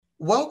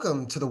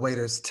Welcome to the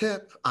Waiter's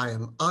Tip. I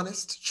am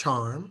Honest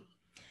Charm.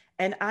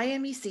 And I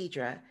am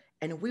Isidra,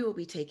 and we will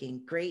be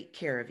taking great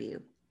care of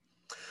you.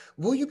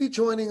 Will you be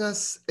joining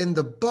us in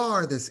the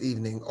bar this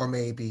evening, or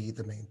maybe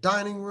the main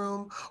dining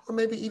room, or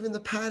maybe even the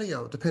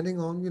patio, depending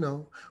on,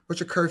 what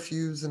your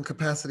curfews and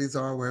capacities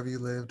are wherever you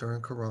live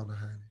during Corona,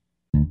 honey?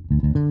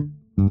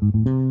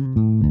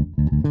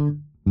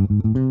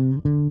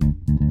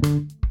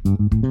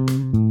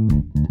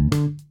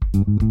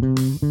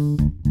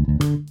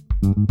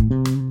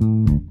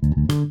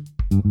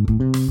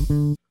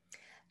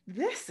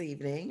 This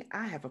evening,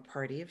 I have a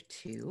party of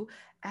two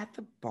at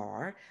the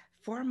bar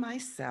for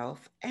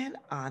myself and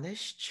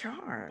Honest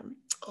Charm.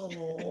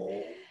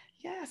 Oh,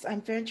 Yes, I'm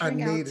I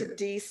venturing out need to it.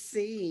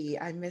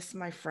 DC. I miss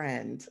my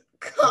friend.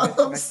 I miss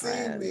Come my see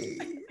friend. me.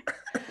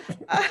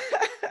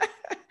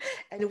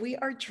 And we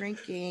are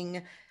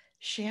drinking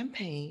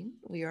champagne.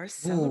 We are Ooh.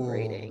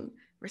 celebrating.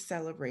 We're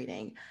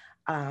celebrating.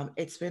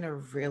 It's been a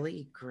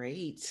really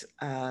great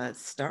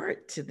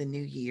start to the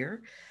new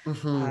year.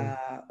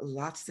 Mm-hmm.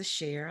 Lots to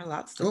share,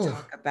 lots to Ooh.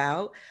 talk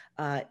about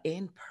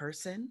in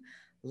person,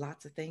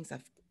 lots of things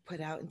I've put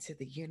out into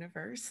the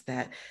universe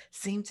that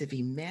seem to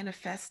be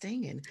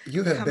manifesting and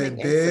You have coming been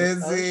into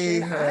busy,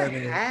 motion. I honey.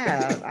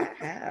 have, I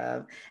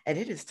have. And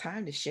it is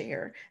time to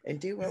share and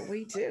do what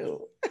we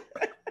do.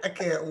 I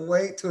can't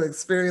wait to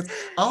experience.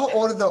 I'll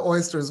order the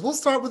oysters. We'll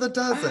start with a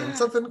dozen, Ah,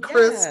 something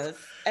crisp,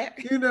 yes. a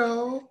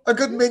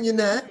good Mhm.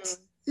 mignonette.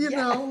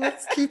 Yeah.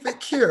 Let's keep it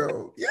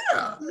cute.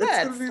 Yeah, it's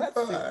gonna be Let's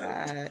do fun.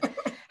 that.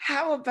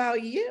 How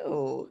about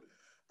you?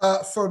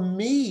 For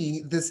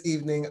me this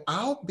evening,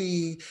 I'll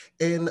be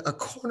in a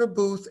corner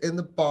booth in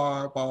the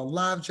bar while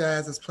live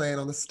jazz is playing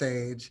on the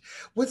stage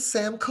with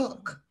Sam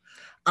Cooke.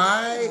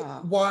 I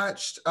Ah,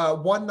 watched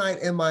One Night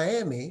in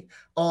Miami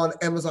on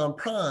Amazon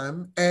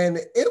Prime, and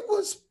it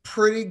was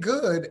pretty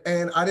good.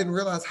 And I didn't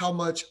realize how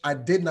much I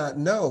did not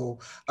know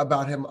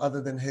about him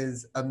other than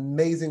his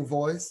amazing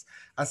voice.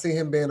 I see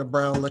him being a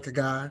brown liquor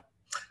guy.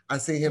 I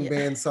see him yeah.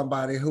 being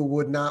somebody who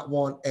would not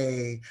want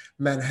a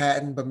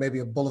Manhattan, but maybe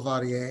a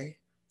Boulevardier.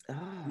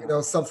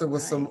 Oh, Something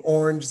with some nice.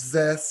 orange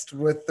zest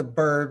with the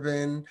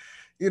bourbon.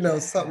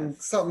 Something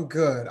Yes. something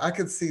good. I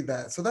could see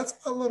that. So that's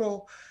my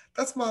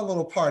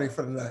little party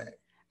for the night.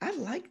 I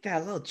like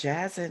that little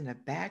jazz in the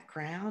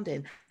background,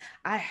 and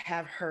I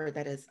have heard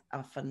that is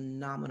a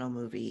phenomenal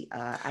movie.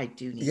 I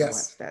do need to watch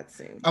Yes. that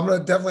soon. I'm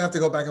gonna definitely have to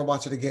go back and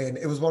watch it again.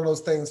 It was one of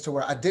those things to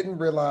where I didn't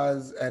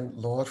realize, and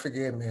Lord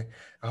forgive me,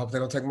 I hope they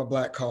don't take my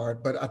black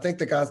card, but I think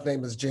the guy's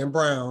name is Jim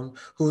Brown,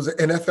 who's an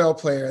NFL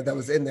player that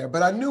was in there.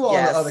 But I knew all the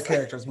other Yes.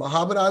 characters,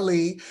 Muhammad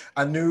Ali,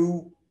 I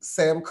knew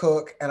Sam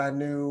Cooke, and I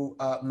knew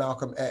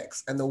Malcolm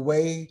X. And the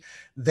way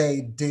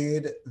they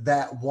did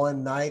that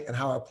one night and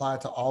how it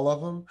applied to all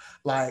of them,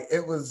 like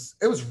it was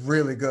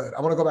really good. I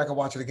want to go back and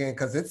watch it again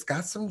because it's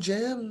got some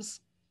gems.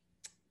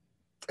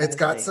 It's I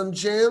got see. some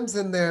gems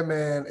in there,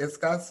 man. It's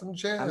got some I'm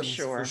gems for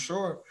sure.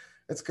 sure.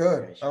 It's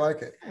good. Very I sure.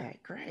 like it. Okay,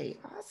 great.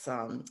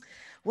 Awesome.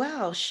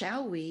 Well,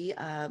 shall we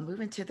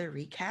move into the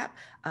recap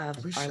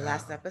of We our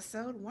last shall.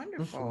 episode?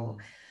 Wonderful. Hmm.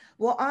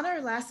 Well, on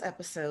our last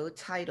episode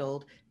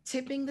titled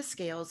Tipping the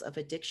Scales of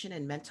Addiction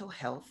and Mental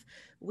Health,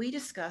 we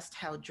discussed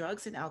how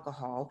drugs and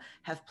alcohol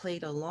have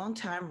played a long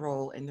time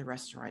role in the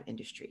restaurant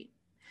industry.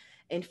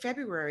 In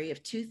February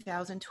of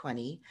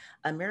 2020,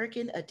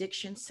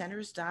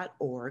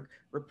 AmericanAddictionCenters.org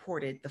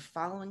reported the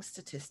following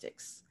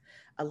statistics.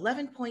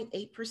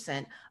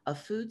 11.8% of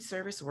food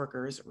service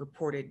workers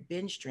reported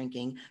binge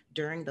drinking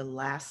during the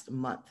last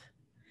month.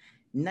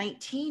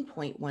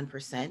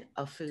 19.1%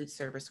 of food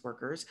service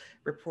workers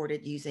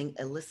reported using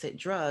illicit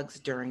drugs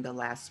during the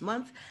last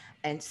month,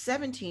 and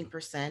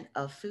 17%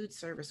 of food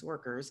service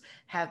workers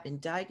have been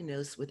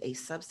diagnosed with a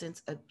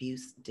substance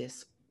abuse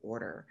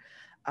disorder.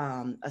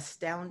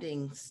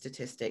 Astounding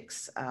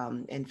statistics.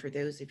 And for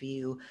those of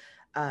you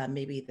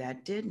maybe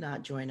that did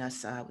not join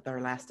us with our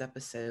last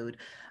episode,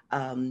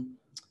 um,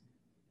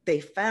 they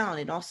found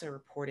and also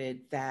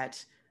reported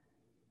that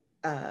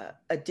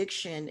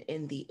addiction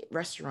in the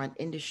restaurant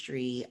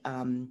industry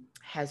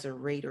has a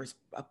rate or is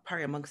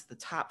probably amongst the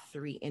top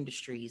three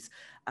industries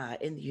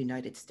in the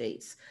United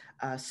States.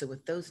 So,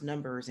 with those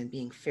numbers and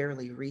being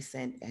fairly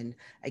recent, and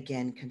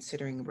again,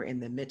 considering we're in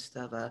the midst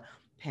of a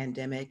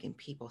pandemic and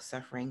people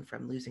suffering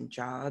from losing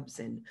jobs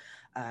and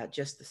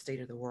just the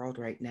state of the world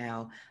right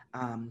now,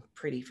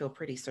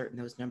 pretty certain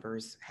those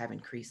numbers have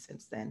increased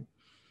since then.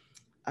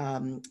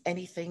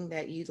 Anything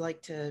that you'd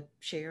like to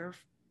share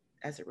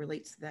as it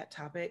relates to that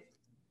topic?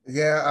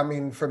 Yeah, I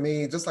mean, for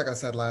me, just like I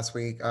said last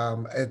week,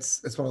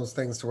 it's one of those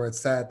things to where it's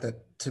sad that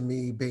to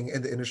me, being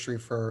in the industry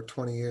for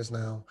 20 years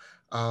now,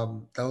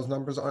 those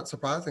numbers aren't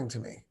surprising to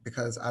me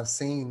because I've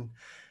seen.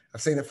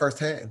 I've seen it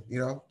firsthand. You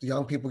know,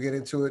 young people get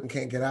into it and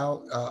can't get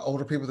out.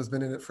 Older people that's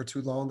been in it for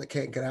too long that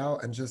can't get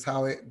out, and just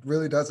how it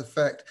really does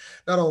affect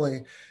not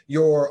only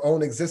your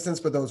own existence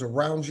but those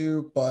around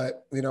you.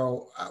 But you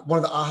know, one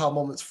of the aha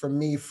moments for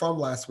me from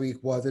last week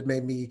was it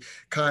made me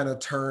kind of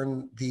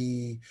turn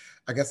the,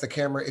 I guess, the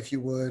camera, if you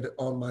would,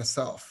 on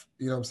myself.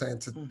 You know what I'm saying?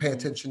 To pay Hmm.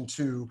 attention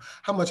to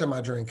how much am I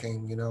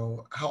drinking? You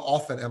know, how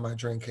often am I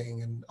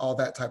drinking, and all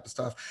that type of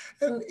stuff.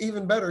 And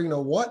even better, you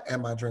know, what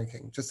am I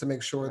drinking? Just to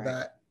make sure Right.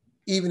 that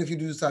even if you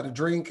do decide to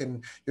drink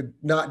and you're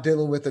not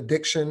dealing with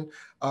addiction,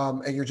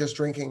 and you're just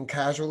drinking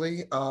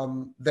casually,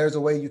 there's a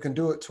way you can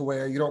do it to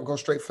where you don't go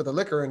straight for the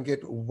liquor and get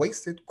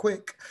wasted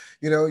quick.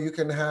 You know, you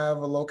can have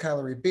a low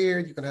calorie beer,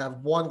 you can have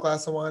one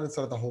glass of wine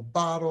instead of the whole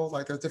bottle.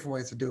 Like there's different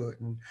ways to do it.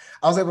 And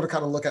I was able to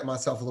kind of look at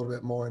myself a little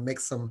bit more and make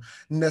some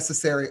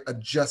necessary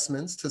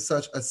adjustments to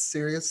such a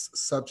serious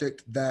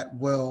subject that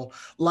will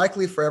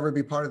likely forever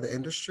be part of the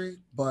industry.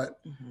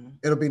 But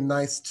Hmm. it'll be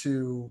nice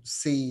to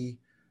see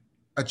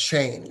a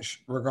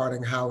change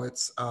regarding how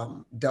it's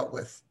dealt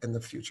with in the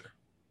future.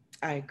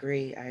 I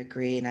agree. I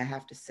agree. And I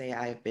have to say,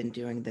 I've been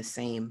doing the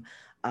same.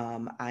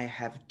 I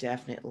have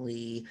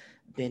definitely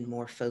been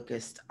more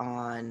focused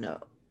on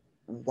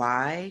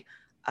why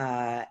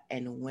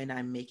and when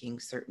I'm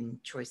making certain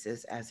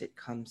choices as it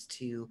comes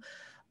to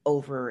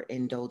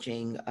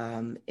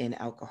overindulging in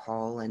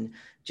alcohol, and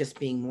just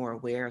being more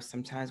aware of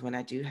sometimes when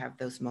I do have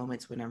those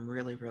moments when I'm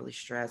really, really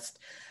stressed.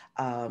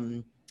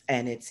 Um,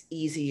 and it's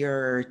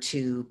easier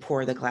to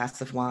pour the glass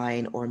of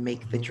wine or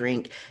make the Mhm.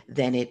 drink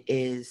than it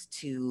is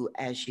to,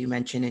 as you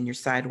mentioned in your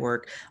side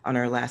work on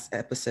our last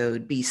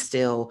episode, be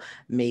still,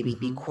 maybe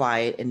be Mhm.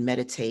 quiet and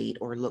meditate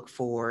or look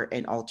for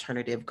an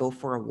alternative, go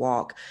for a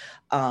walk.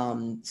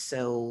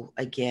 So,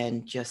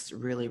 again, just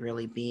really,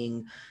 really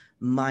being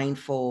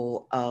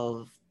mindful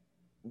of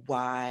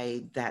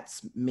why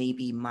that's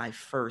maybe my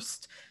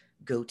first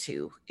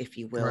go-to, if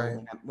you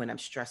will, Right. when I'm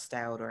stressed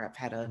out or I've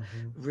had a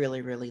Mhm.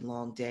 really, really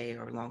long day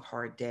or long,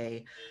 hard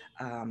day.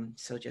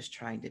 So just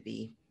trying to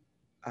be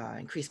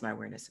increase my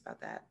awareness about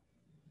that.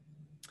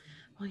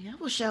 Well, yeah.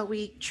 Well, shall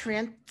we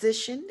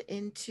transition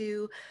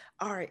into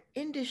our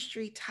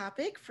industry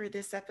topic for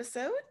this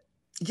episode?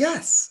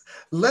 Yes,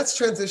 let's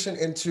transition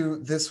into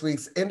this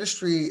week's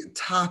industry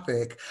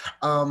topic,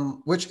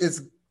 which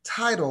is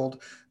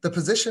titled The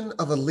Position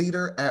of a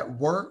Leader at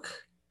Work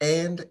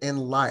and in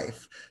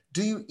Life.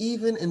 Do you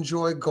even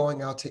enjoy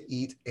going out to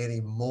eat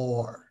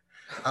anymore?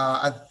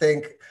 I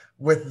think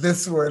with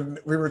this one,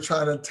 we were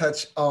trying to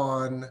touch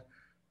on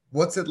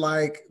what's it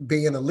like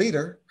being a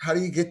leader? How do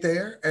you get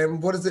there?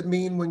 And what does it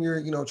mean when you're,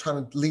 you know,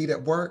 trying to lead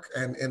at work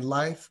and in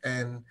life?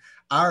 And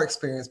our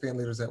experience being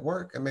leaders at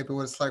work, and maybe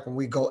what it's like when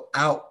we go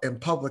out in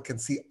public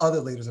and see other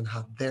leaders and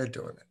how they're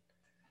doing it.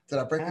 Did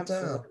I break it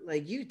down? Absolutely.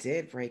 You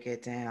did break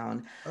it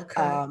down.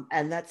 Okay.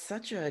 And that's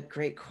such a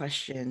great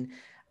question.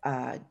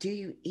 Do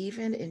you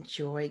even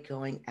enjoy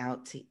going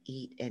out to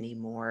eat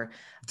anymore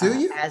Do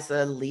you? as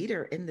a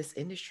leader in this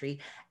industry?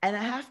 And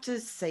I have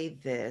to say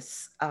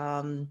this,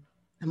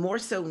 more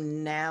so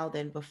now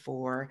than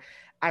before,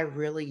 I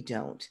really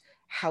don't.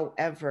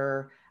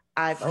 However,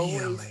 I've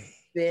always Really?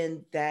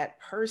 been that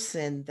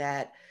person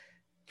that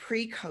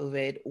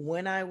pre-COVID,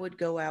 when I would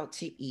go out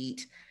to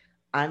eat,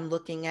 I'm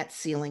looking at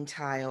ceiling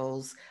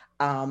tiles.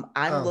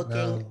 Oh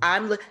no.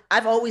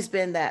 I've always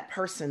been that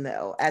person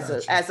though,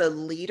 Gotcha. as a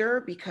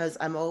leader, because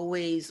I'm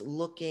always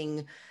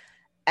looking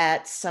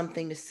at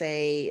something to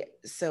say,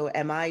 so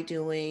am I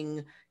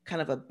doing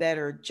kind of a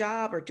better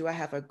job, or do I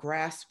have a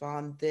grasp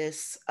on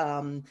this?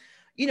 When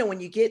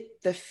you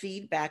get the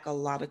feedback a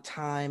lot of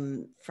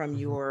time from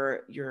Mhm.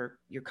 your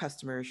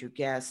customers, your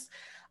guests,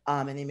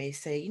 and they may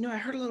say, I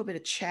heard a little bit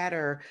of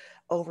chatter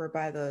over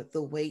by the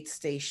wait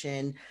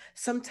station.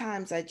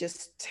 Sometimes I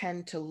just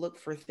tend to look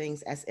for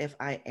things as if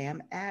I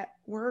am at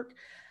work.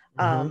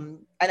 Mhm.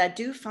 And I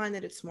do find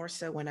that it's more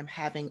so when I'm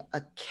having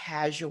a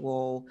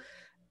casual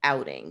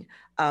outing.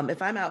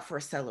 If I'm out for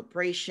a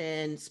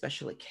celebration,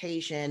 special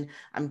occasion,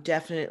 I'm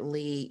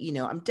definitely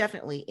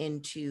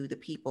into the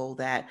people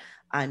that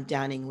I'm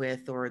dining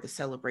with, or the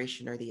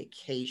celebration or the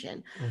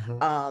occasion.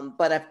 Mhm.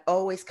 But I've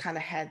always kind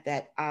of had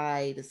that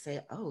eye to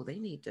say, oh, they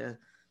need to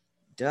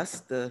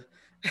dust the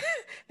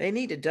they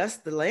need to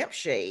dust the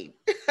lampshade.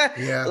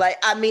 Yeah. Like,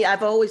 I mean,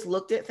 I've always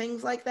looked at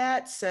things like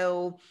that.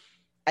 So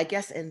I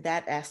guess in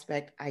that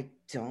aspect, I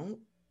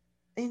don't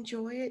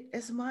enjoy it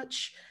as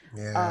much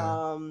Yeah.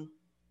 um,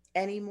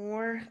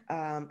 anymore.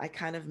 I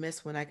kind of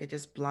miss when I could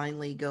just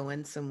blindly go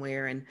in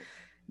somewhere and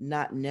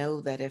not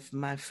know that if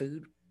my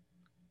food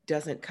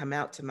doesn't come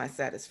out to my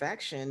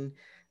satisfaction,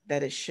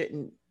 that it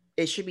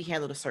should be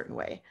handled a certain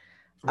way.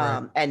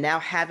 Right. And now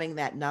having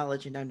that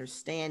knowledge and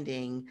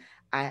understanding,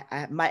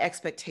 my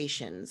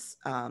expectations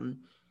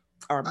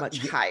are much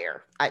Yeah,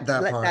 higher. that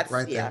part That's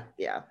right yeah, there.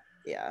 yeah,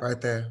 yeah.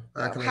 Right there.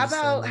 I So can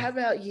understand how that.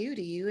 about you?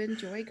 Do you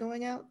enjoy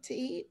going out to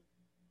eat?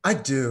 I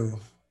do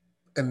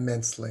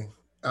immensely.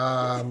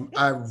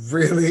 I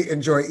really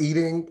enjoy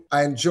eating.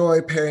 I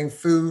enjoy pairing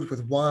food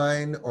with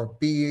wine or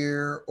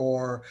beer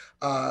or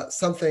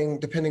something,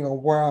 depending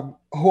on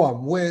who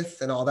I'm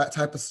with, and all that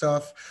type of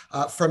stuff.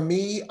 For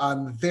me,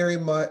 I'm very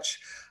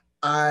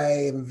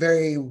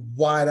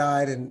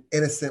wide-eyed and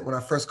innocent when I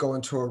first go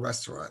into a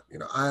restaurant.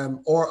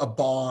 Or a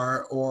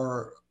bar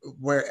or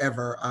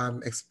wherever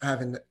I'm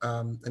having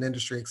an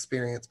industry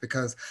experience,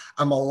 because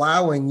I'm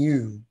allowing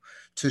you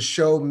to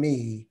show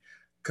me,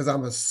 because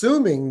I'm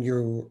assuming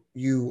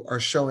you are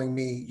showing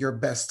me your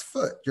best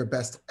foot, your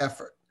best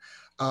effort.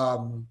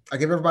 I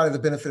give everybody the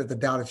benefit of the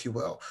doubt, if you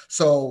will.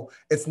 So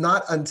it's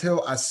not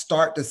until I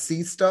start to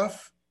see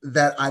stuff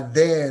that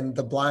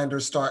the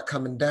blinders start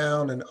coming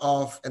down and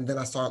off, and then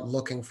I start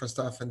looking for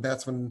stuff, and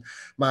that's when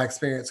my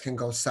experience can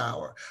go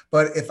sour.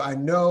 But if I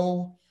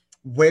know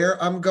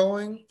where I'm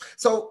going,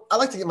 so I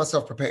like to get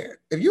myself prepared.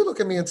 If you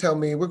look at me and tell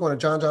me we're going to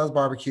John John's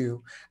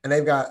barbecue and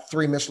they've got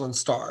 3 Michelin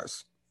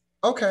stars,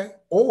 okay.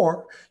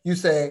 Or you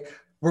say,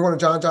 we're going to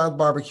John John's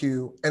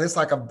barbecue and it's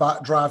like a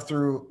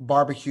drive-through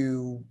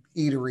barbecue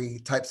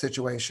eatery type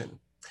situation.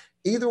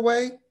 Either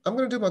way, I'm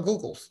going to do my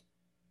Googles.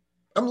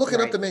 I'm looking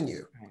up Right. the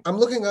menu. I'm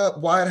looking up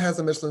why it has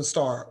a Michelin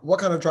star. What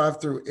kind of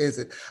drive-through is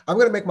it? I'm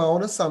going to make my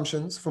own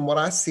assumptions from what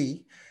I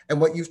see and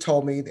what you've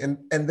told me, and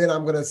then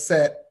I'm going to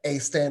set a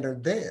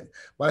standard. Then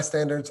my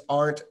standards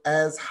aren't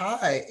as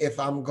high if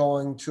I'm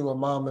going to a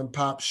mom and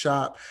pop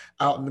shop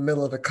out in the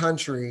middle of the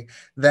country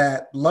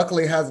that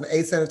luckily has an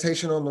A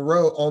sanitation on the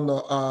road on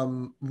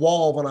the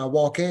wall when I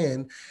walk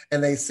in,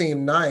 and they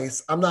seem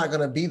nice. I'm not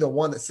going to be the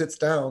one that sits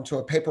down to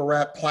a paper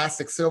wrap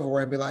plastic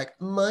silverware and be like,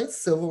 my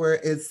silverware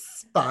is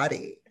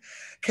spotty.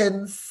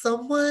 Can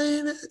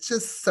someone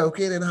just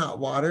soak it in hot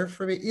water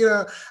for me?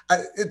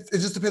 It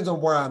just depends on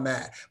where I'm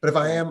at. But if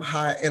I Right. am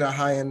in a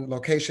high end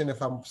location,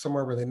 if I'm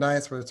somewhere really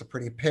nice where it's a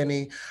pretty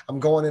penny, I'm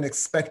going in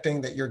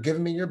expecting that you're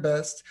giving me your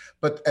best.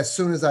 But as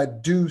soon as I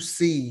do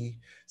see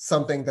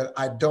something that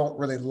I don't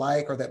really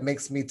like or that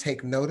makes me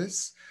take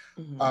notice,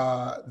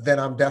 Mhm. then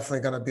I'm definitely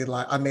going to be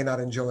like, I may not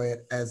enjoy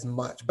it as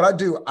much. But I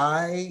do.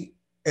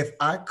 If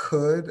I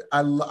could,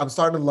 I'm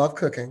starting to love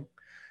cooking.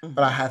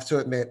 But I Mhm. have to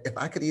admit, if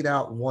I could eat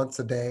out once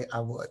a day,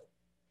 I would.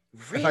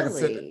 If I could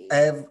sit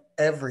Really?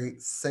 every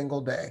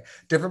single day,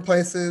 different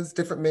places,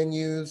 different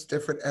menus,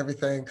 different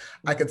everything,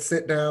 I Mhm. could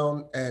sit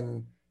down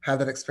and have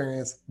that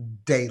experience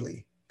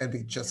daily and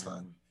be just Yeah.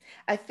 fine.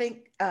 I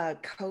think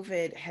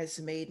COVID has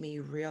made me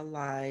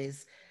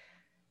realize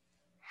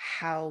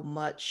how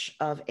much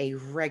of a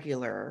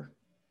regular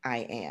I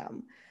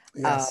am.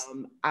 Yes.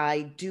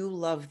 I do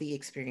love the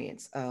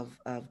experience of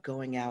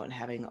going out and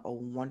having a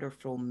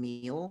wonderful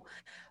meal,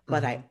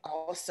 but I Hmm.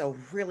 also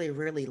really,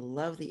 really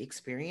love the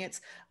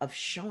experience of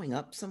showing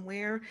up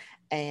somewhere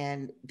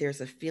and there's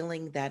a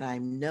feeling that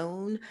I'm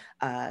known.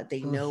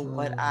 They know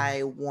what Hmm.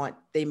 I want.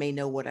 They may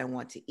know what I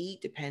want to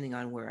eat depending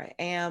on where I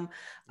am.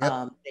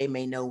 Yep. They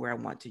may know where I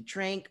want to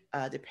drink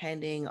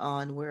depending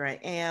on where I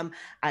am.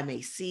 I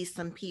may see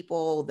some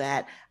people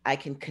that I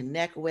can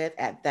connect with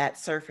at that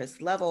surface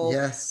level.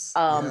 Yes.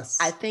 I Yes.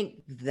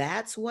 think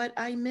that's what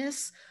I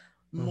miss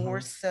more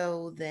Hmm.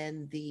 so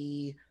than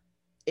the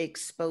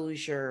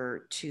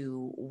exposure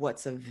to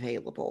what's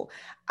available.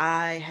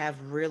 I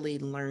have really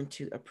learned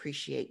to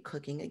appreciate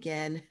cooking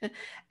again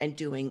and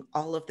doing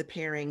all of the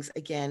pairings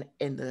again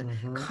in the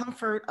Hmm.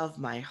 comfort of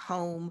my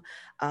home,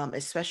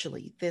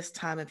 especially this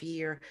time of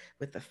year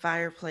with the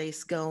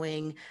fireplace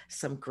going,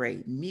 some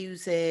great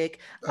music.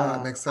 Oh,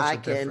 it makes such I a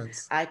can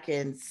difference. I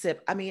can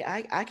sip. I mean,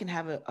 I can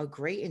have a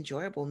great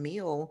enjoyable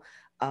meal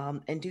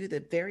and do the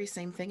very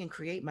same thing and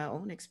create my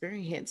own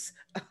experience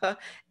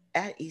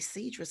at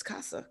Isidre's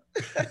Casa.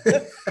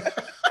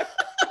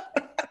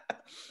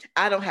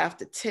 I don't have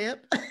to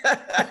tip.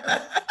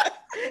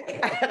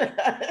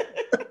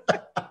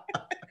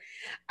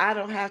 I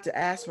don't have to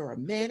ask for a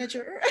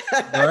manager.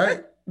 Right.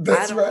 I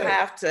That's don't right.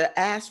 have to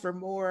ask for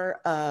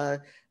more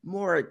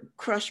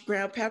crushed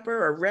ground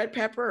pepper or red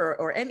pepper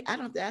or any I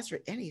don't have to ask for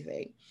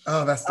anything.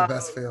 Oh, that's the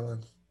best Um,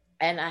 feeling.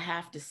 and I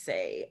have to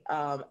say,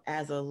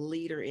 as a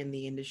leader in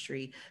the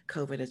industry,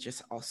 COVID has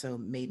just also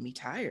made me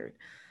tired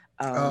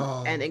and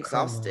Oh, come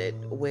exhausted,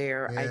 on.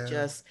 where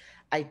Yeah.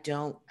 I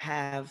don't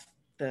have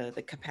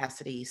the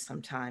capacity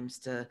sometimes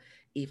to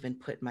even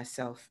put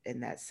myself in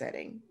that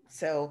setting.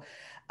 So,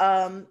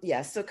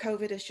 yeah, so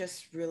COVID has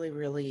just really,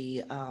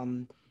 really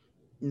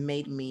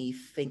made me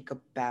think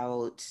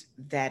about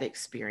that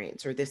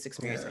experience or this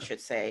experience, I Yeah.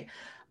 should say,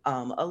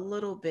 a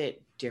little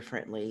bit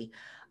differently.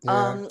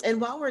 Yeah. And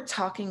while we're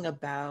talking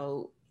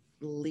about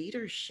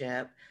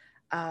leadership,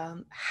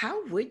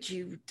 how would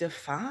you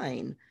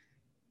define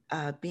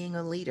being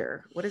a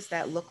leader? What does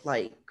that look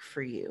like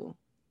for you?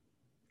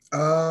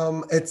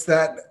 It's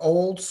that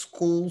old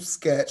school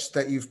sketch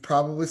that you've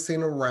probably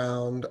seen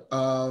around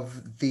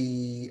of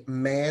the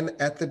man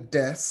at the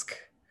desk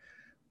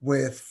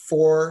with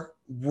 4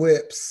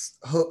 whips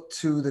hooked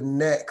to the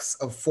necks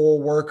of 4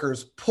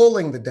 workers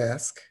pulling the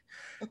desk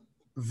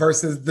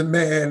versus the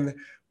man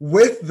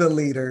with the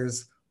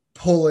leaders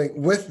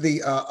pulling with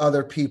the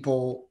other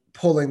people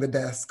pulling the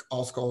desk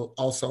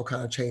also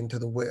kind of chained to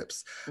the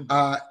whips. Mhm.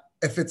 Uh,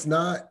 if it's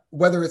not,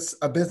 whether it's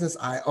a business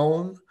I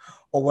own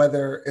or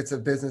whether it's a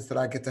business that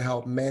I get to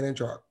help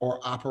manage or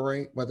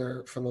operate,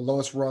 whether from the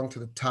lowest rung to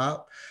the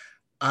top,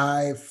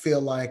 I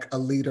feel like a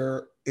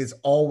leader is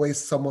always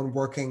someone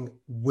working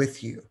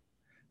with you,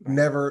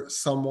 Right. never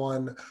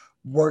someone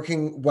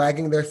working,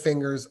 wagging their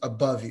fingers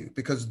above you,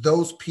 because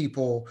those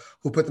people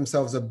who put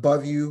themselves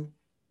above you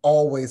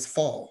always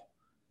fall.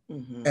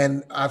 Hmm.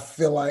 And I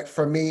feel like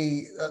for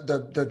me,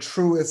 the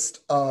truest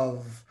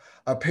of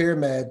a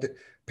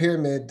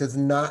pyramid does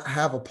not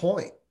have a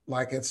point.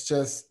 Like it's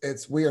just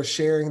it's we are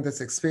sharing this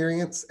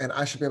experience, and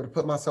I should be able to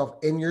put myself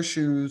in your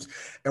shoes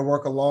and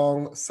work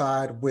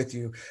alongside with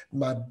you.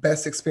 My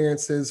best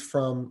experiences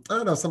from I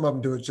don't know, some of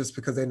them do it just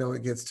because they know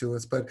it gets to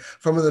us, but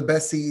some of the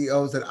best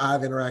CEOs that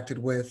I've interacted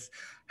with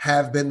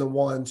have been the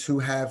ones who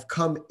have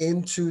come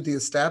into the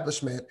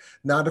establishment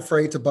not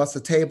afraid to bust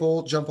a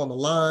table, jump on the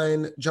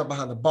line, jump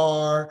behind the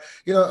bar.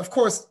 You know, of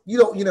course,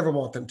 you never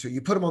want them to.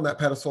 You put them on that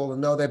pedestal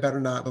and no, they better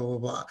not, blah, blah,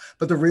 blah.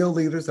 But the real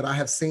leaders that I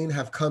have seen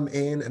have come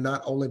in and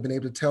not only been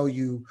able to tell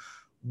you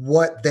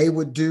what they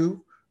would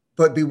do,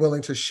 but be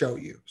willing to show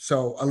you.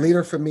 So a Right.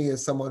 leader for me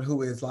is someone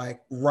who is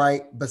like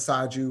right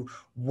beside you,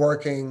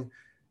 working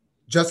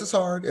just as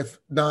hard, if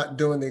not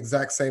doing the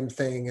exact same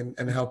thing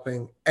and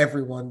helping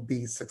everyone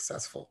be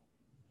successful.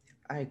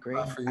 I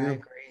Not agree. for I you.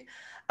 agree.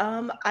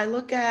 I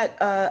look at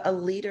a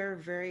leader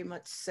very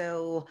much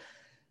so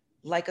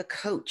like a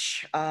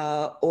coach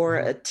or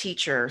Mhm. a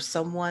teacher,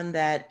 someone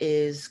that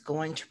is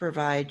going to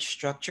provide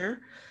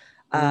structure,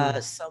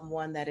 Mm,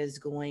 someone that is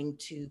going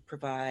to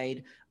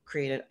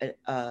create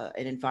an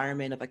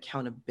environment of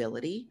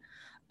accountability,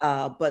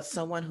 but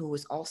someone who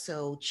is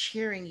also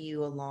cheering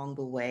you along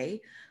the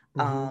way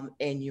mhm,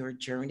 in your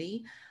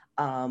journey,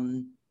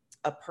 um,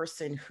 a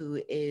person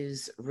who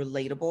is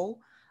relatable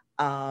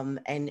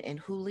and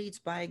who leads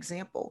by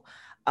example.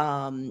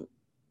 Um,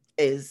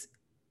 is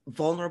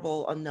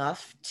vulnerable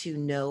enough to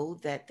know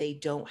that they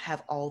don't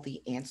have all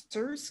the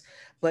answers,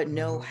 but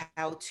know mhm.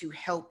 how to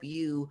help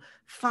you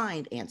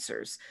find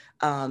answers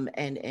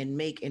and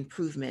make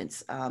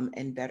improvements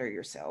and better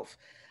yourself.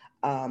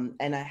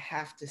 And I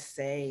have to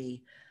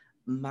say,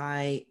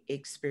 my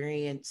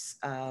experience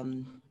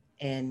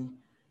and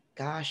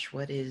gosh,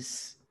 what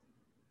is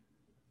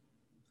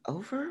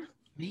over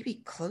maybe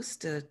close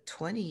to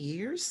 20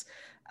 years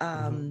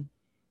Mhm. um,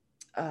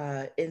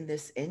 in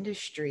this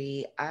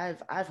industry,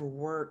 I've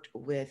worked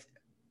with,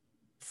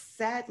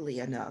 sadly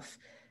enough,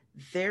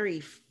 very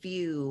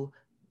few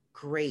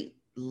great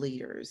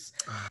leaders.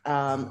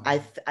 Wow.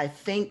 I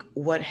think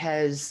what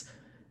has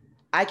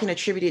I can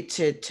attribute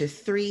it to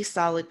three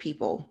solid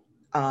people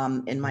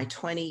in my Mhm.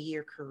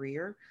 20-year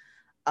career,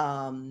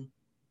 um,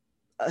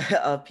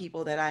 of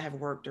people that I have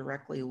worked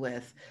directly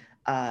with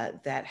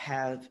that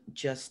have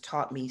just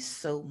taught me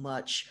so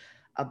much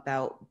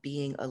about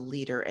being a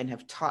leader and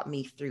have taught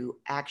me through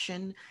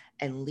action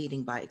and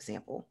leading by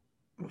example.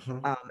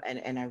 Mhm.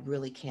 And I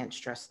really can't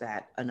stress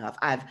that enough.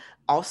 I've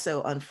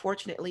also,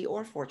 unfortunately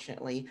or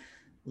fortunately,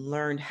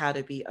 learned how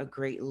to be a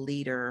great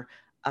leader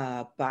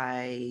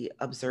by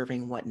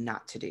observing what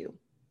not to do.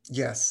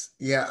 Yes.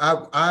 Yeah.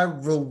 I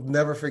will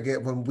never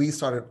forget when we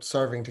started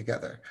serving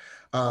together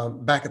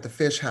back at the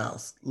Fish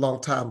House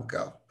long time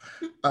ago.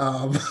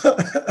 Um,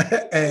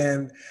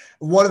 and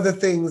one of the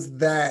things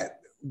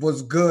that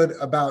was good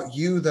about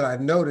you that I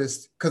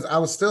noticed, because I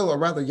was still a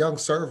rather young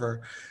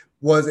server,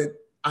 was it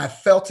I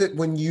felt it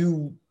when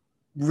you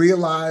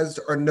realized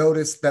or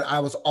noticed that I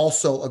was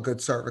also a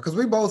good server. Because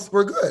we both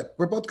were good.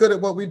 We're both good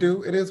at what we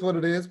do. It is what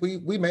it is. We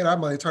made our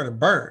money turn and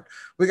burn.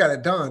 We got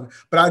it done.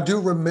 But I do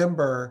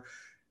remember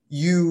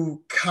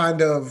you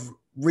kind of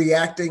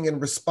reacting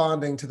and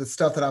responding to the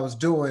stuff that I was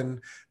doing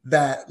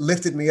that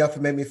lifted me up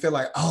and made me feel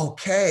like,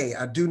 okay,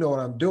 I do know what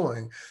I'm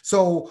doing.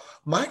 So,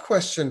 my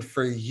question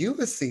for you,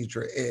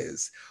 Isidra,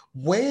 is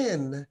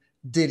when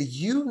did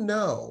you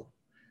know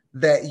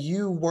that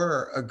you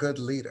were a good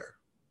leader?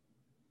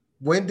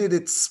 When did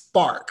it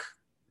spark?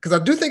 Because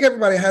I do think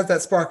everybody has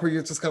that spark where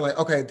you're just kind of like,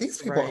 okay, these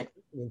people are Right,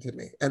 listening to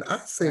me, and I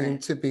seem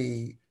right. to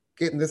be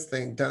getting this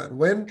thing done.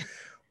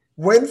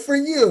 When for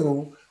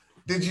you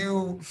did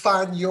you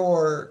find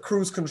your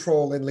cruise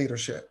control in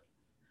leadership?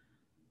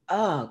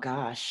 Oh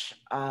gosh,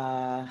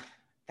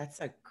 that's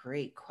a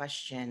great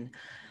question.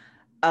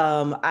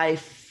 I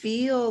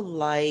feel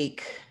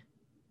like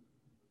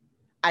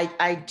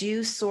I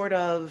do sort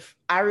of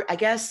I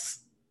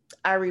guess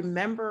I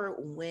remember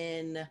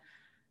when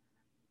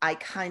I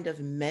kind of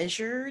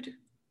measured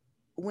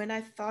when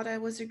I thought I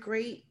was a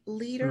great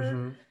leader,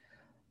 Mm-hmm.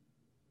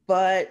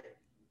 but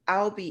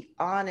I'll be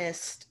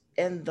honest,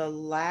 in the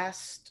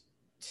last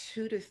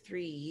 2 to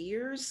 3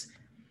 years,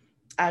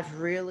 I've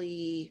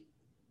really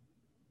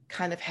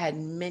kind of had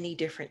many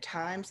different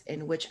times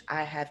in which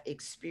I have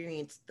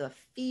experienced the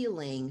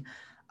feeling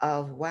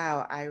of,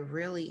 wow, I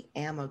really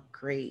am a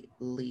great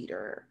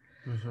leader.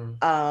 Mm-hmm.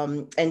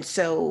 And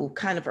so,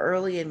 kind of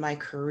early in my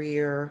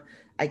career,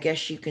 I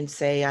guess you can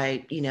say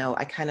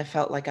I kind of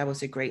felt like I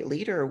was a great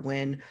leader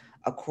when,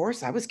 of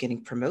course, I was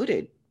getting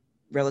promoted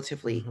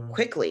relatively Mm-hmm.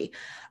 quickly.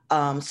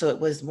 So it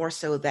was more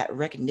so that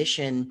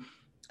recognition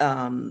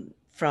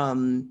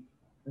from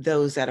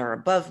those that are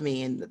above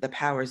me and the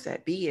powers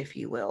that be, if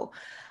you will.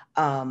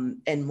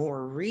 And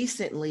more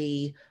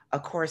recently,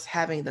 of course,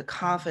 having the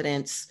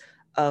confidence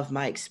of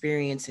my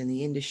experience in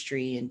the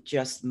industry and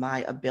just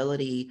my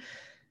ability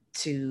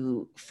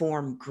to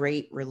form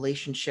great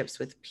relationships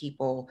with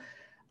people.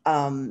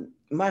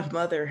 My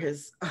mother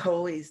has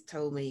always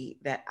told me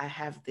that I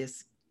have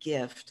this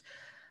gift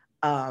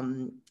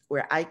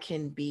where I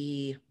can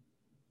be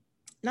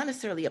not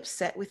necessarily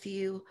upset with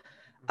you,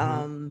 Mm-hmm.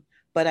 um,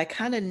 but I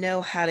kind of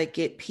know how to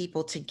get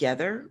people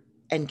together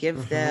and give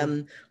Mm-hmm.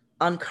 them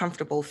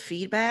uncomfortable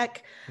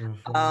feedback,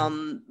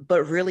 Mm-hmm.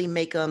 but really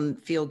make them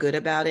feel good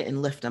about it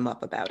and lift them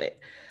up about it.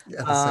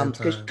 At the same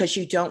time. Because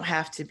you don't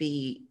have to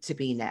be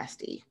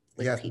nasty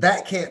with Yeah, that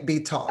people. can't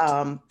be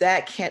taught.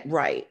 That can't,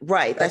 right.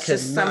 That That's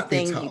just cannot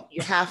be something taught.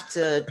 you have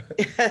to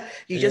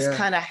you just Yeah.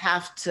 kind of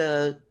have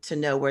to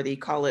know, whether you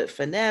call it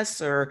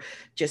finesse or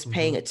just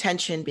paying Mm-hmm.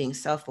 attention, being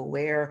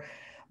self-aware.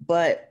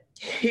 But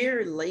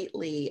here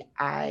lately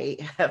I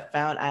have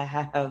found I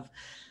have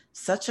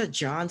such a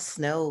Jon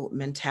Snow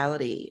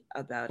mentality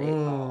about it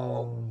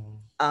all.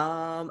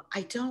 Mm.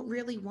 I don't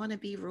really want to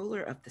be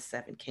ruler of the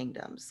seven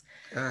kingdoms,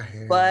 I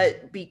hear you.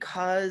 but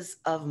because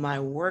of my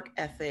work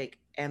ethic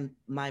and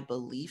my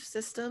belief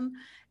system,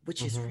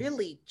 which is Mm-hmm.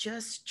 really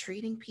just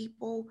treating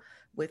people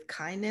with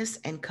kindness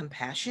and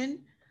compassion,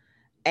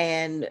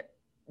 and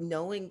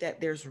knowing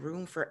that there's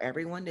room for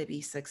everyone to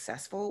be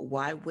successful,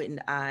 why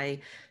wouldn't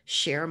I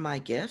share my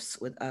gifts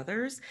with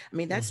others? I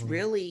mean, that's Mm-hmm.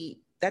 really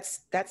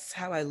that's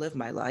how I live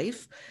my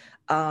life.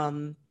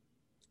 Um,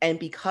 and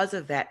because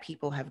of that,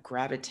 people have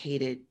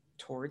gravitated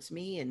towards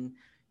me, and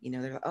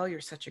they're like, oh,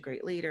 you're such a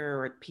great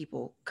leader, or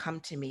people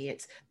come to me.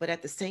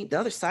 The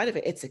other side of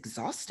it, it's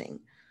exhausting.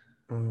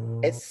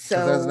 Mm-hmm. It's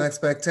Because there's an so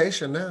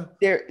expectation now.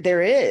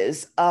 there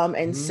is,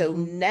 and so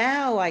Mm-hmm.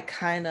 now I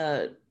kind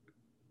of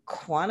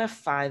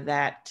quantify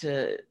that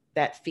to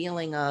that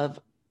feeling of,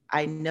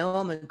 I know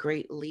I'm a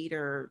great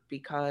leader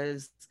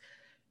because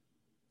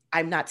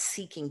I'm not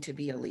seeking to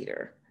be a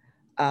leader.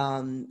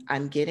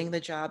 I'm getting the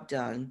job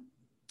done.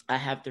 I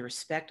have the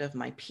respect of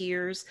my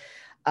peers.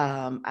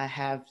 I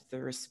have the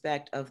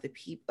respect of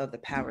of the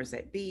powers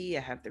that be.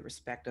 I have the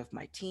respect of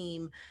my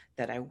team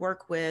that I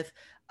work with.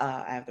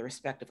 I have the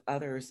respect of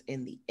others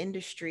in the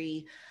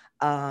industry.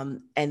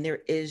 And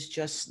there is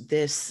just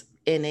this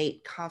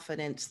innate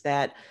confidence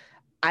that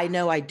I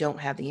know I don't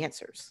have the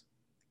answers.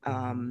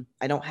 Mm-hmm.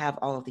 I don't have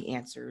all of the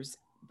answers,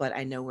 but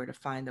I know where to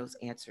find those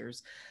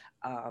answers.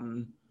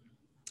 Um,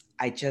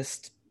 I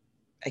just,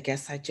 I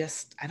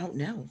don't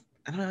know.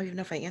 I don't even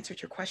know if I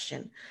answered your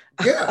question.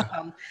 Yeah,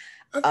 um,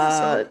 I think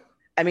uh, so.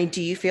 I mean,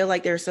 do you feel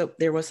like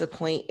there was a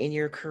point in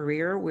your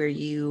career where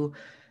you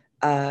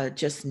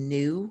just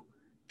knew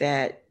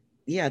that,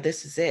 yeah,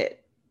 this is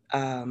it.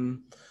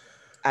 Um,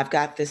 I've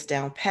got this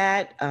down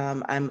pat.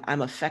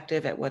 I'm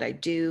effective at what I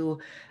do.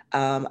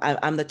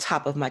 I'm the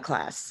top of my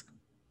class.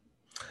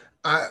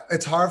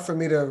 It's hard for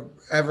me to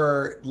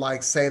ever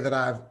like say that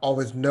I've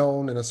always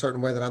known in a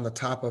certain way that I'm the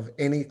top of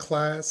any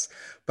class,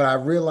 but I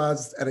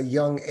realized at a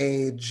young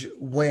age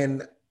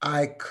when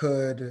I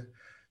could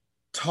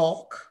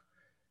talk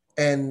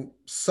and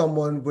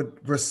someone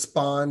would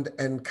respond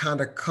and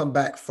kind of come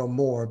back for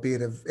more, be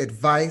it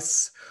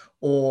advice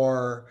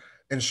or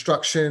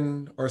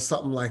instruction or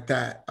something like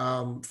that.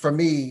 For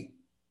me,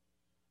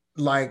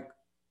 like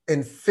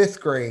in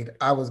fifth grade,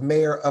 I was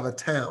mayor of a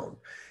town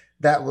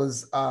that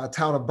was a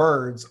town of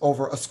birds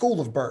over a school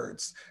of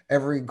birds.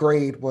 Every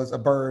grade was a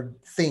bird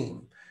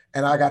theme.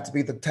 And I got to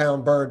be the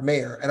town bird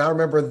mayor. And I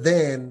remember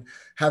then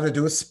having to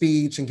do a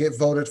speech and get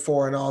voted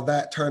for, and all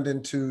that turned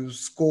into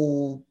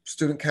school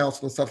student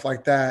council and stuff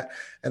like that.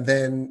 And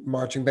then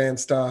marching band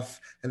stuff.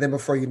 And then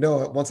before you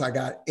know it, once I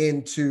got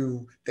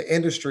into the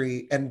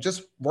industry and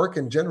just work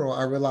in general,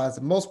 I realized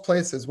that most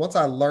places, once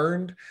I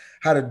learned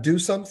how to do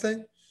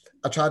something,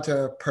 I tried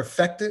to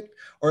perfect it,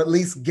 or at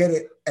least get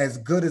it as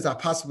good as I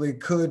possibly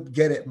could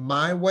get it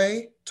my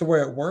way to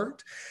where it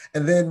worked.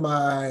 And then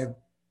my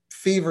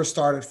fever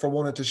started for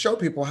wanting to show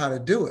people how to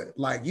do it.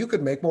 Like, you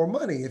could make more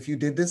money if you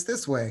did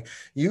this way.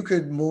 You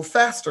could move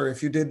faster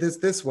if you did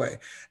this way.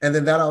 And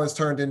then that always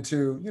turned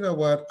into, you know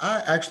what?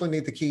 I actually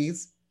need the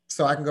keys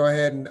so I can go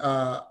ahead and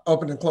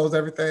open and close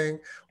everything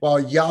while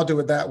y'all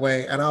do it that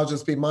way. And I'll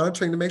just be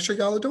monitoring to make sure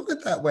y'all are doing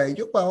it that way.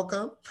 You're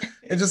welcome.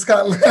 And just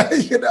kind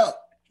of,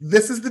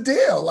 this is the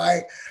deal.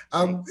 Like,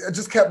 Right. I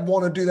just kept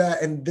wanting to do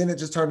that. And then it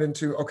just turned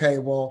into, okay,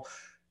 well,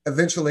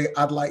 eventually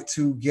I'd like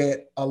to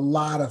get a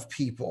lot of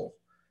people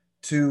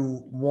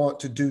to want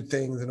to do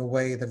things in a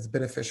way that is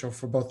beneficial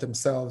for both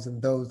themselves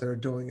and those that are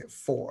doing it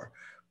for,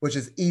 which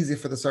is easy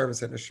for the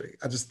service industry.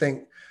 I just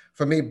think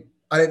for me,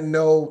 I didn't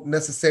know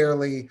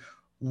necessarily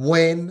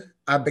when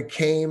I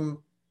became,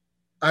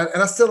 and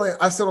I still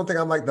don't think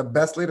I'm like the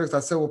best leader, because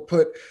I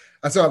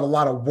still have a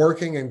lot of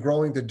working and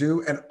growing to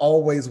do, and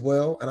always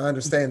will. And I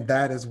understand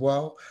that as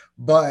well.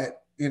 But,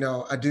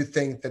 I do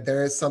think that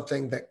there is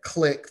something that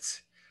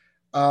clicked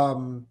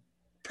um,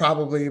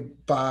 probably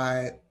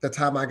by the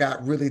time I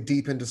got really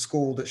deep into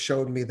school that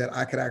showed me that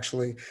I could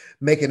actually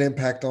make an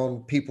impact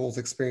on people's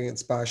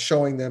experience by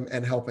showing them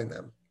and helping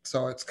them.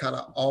 So it's kind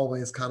of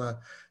always kind of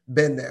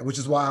been there, which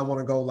is why I want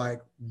to go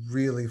like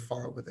really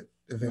far with it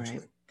Right.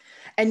 eventually.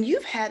 And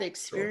you've had Sure.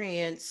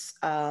 experience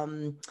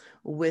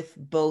with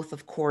both,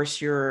 of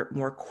course, your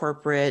more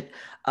corporate,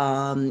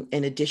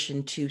 in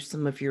addition to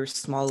some of your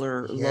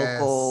smaller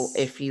local,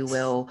 Yes. if you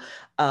will,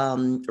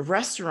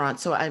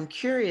 restaurants. So I'm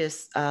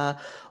curious,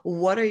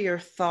 what are your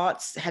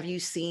thoughts? Have you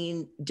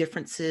seen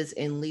differences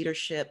in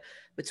leadership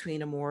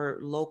between a more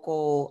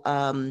local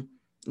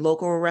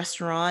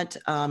restaurant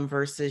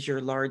versus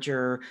your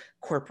larger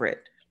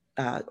corporate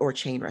or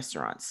chain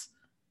restaurants?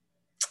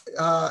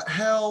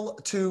 Hell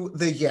to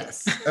the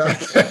yes.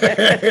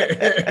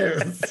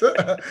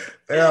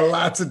 There are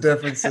lots of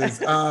differences.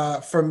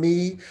 For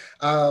me,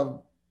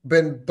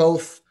 been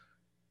both,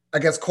 I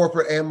guess,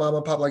 corporate and mom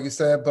and pop, like you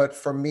said. But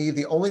for me,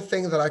 the only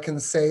thing that I can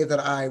say that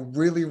I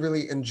really,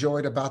 really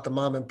enjoyed about the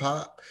mom and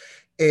pop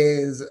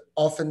is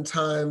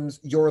oftentimes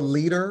your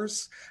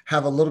leaders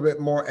have a little bit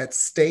more at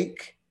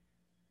stake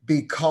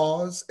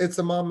because it's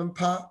a mom and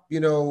pop. You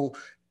know,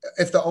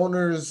 if the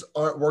owners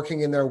aren't working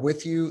in there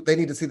with you, they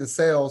need to see the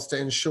sales to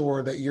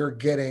ensure that you're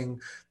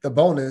getting the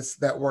bonus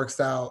that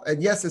works out.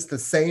 And yes, it's the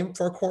same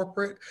for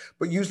corporate,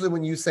 but usually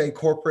when you say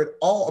corporate,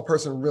 all a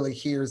person really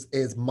hears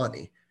is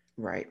money.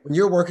 Right. When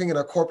you're working in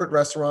a corporate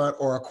restaurant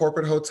or a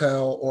corporate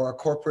hotel or a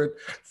corporate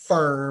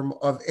firm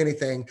of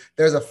anything,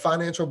 there's a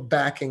financial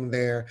backing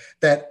there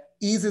that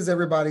eases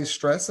everybody's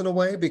stress in a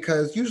way,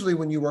 because usually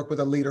when you work with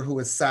a leader who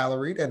is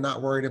salaried and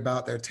not worried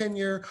about their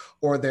tenure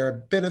or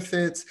their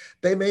benefits,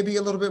 they may be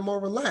a little bit more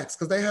relaxed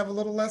because they have a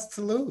little less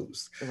to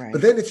lose. But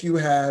Right. then if you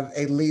have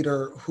a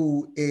leader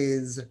who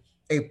is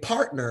a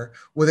partner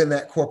within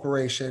that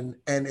corporation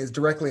and is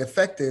directly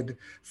affected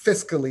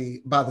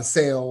fiscally by the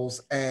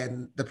sales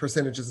and the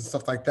percentages and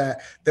stuff like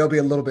that, they'll be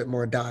a little bit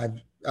more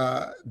dived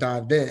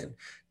in.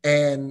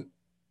 And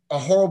a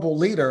horrible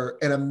leader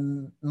in a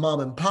mom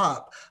and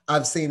pop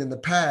I've seen in the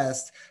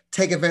past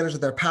take advantage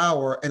of their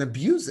power and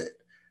abuse it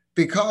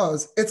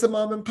because it's a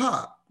mom and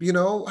pop. You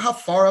know, how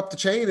far up the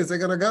chain is it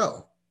going to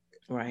go?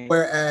 Right.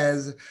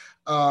 Whereas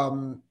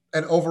an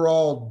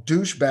overall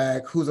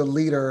douchebag who's a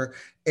leader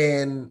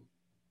in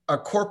a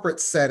corporate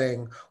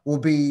setting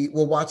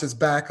will watch his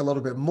back a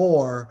little bit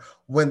more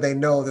when they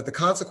know that the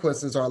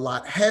consequences are a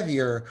lot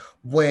heavier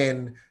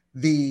when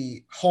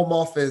the home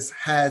office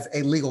has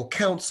a legal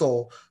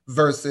counsel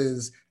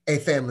versus a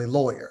family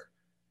lawyer.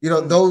 You know,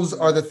 those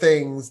are Mhm. the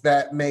things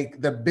that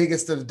make the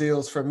biggest of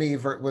deals for me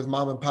with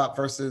mom and pop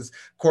versus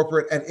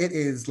corporate. And it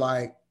is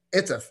like,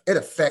 it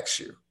affects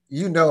you.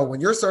 You know,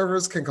 when your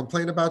servers can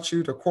complain about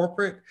you to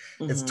corporate,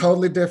 it's Mhm.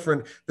 totally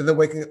different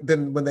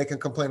than when they can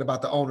complain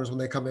about the owners when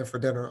they come in for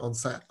dinner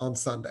on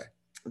Sunday.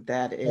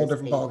 That Whole is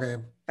different a ball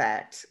game.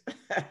 fact.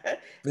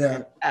 Yeah,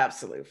 An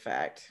absolute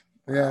fact.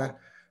 yeah. Wow.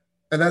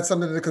 And that's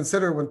something to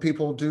consider when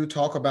people do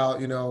talk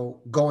about, you know,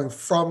 going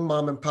from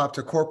mom and pop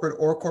to corporate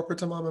or corporate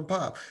to mom and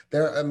pop.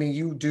 There, I mean,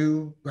 you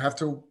do have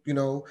to, you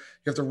know,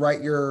 you have to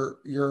write your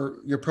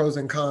pros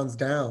and cons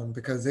down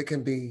because it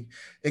can be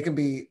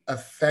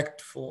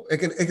effectful. It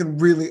can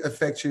really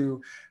affect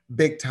you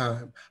big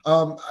time.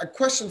 A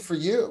question for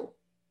you: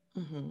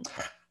 Mhm.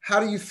 how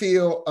do you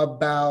feel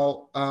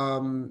about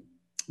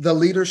the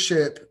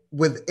leadership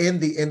within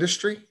the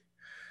industry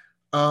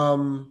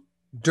um,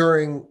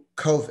 during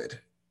COVID?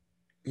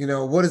 You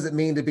know, what does it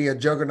mean to be a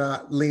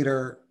juggernaut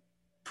leader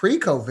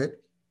pre-COVID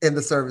in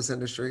the service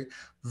industry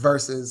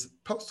versus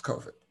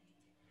post-COVID?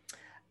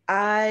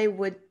 I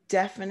would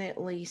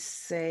definitely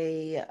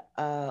say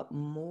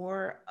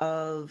more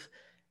of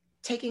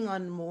taking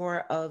on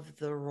more of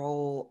the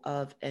role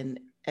of an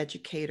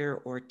educator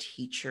or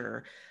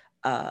teacher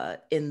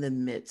in the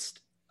midst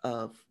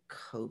of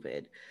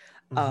COVID,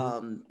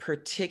 Mm-hmm.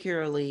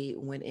 particularly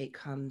when it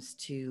comes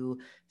to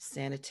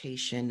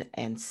sanitation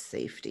and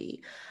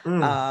safety.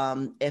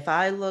 Mm. If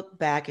I look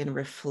back and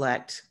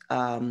reflect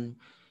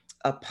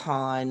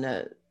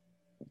upon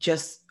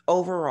just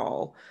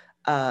overall,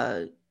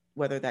 uh,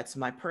 whether that's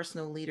my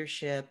personal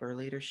leadership or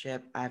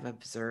leadership I've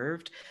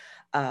observed,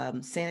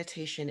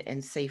 sanitation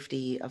and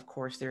safety, of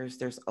course,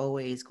 there's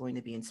always going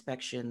to be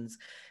inspections,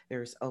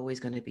 there's always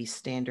going to be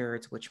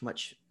standards which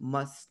much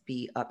must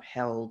be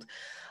upheld.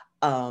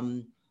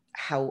 um,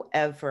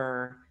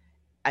 However,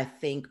 I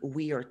think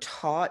we are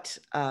taught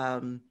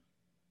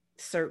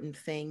certain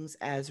things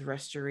as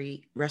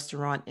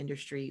restaurant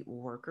industry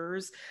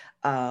workers,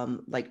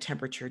 like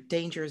temperature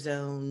danger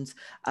zones.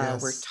 We're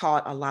Yes.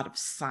 taught a lot of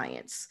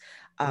science,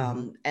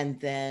 Mm-hmm. and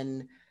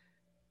then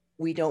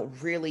we don't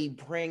really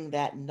bring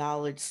that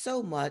knowledge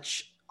so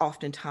much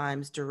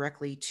oftentimes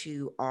directly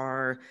to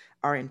our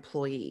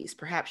employees.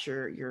 Perhaps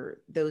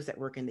your those that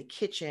work in the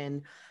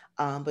kitchen,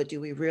 but do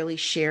we really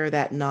share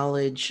that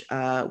knowledge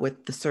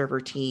with the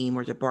server team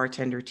or the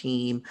bartender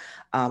team,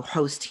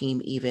 host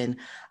team even?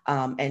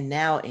 And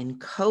now in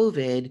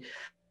COVID,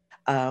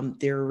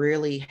 there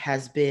really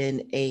has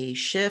been a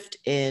shift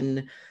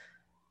in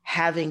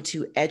having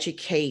to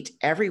educate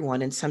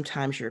everyone and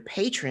sometimes your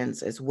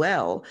patrons as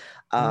well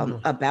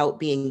Mm. about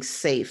being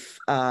safe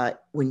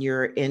when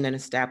you're in an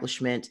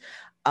establishment.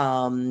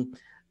 Um,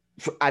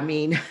 I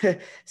mean,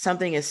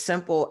 something as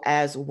simple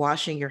as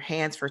washing your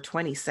hands for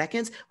 20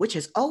 seconds, which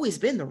has always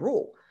been the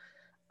rule,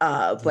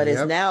 but has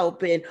Yep. now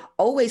been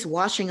always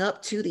washing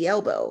up to the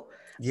elbow.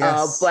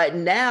 Yes. But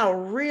now,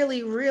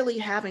 really, really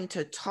having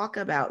to talk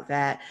about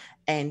that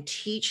and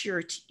teach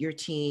your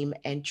team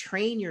and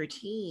train your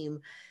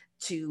team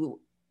to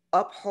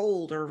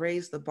uphold or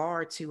raise the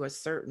bar to a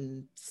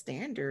certain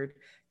standard,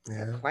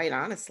 Yeah. quite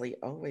honestly,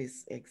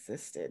 always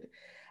existed.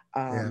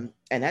 Yeah.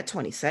 And that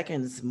 20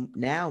 seconds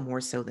now more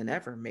so than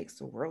ever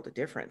makes a world of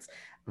difference.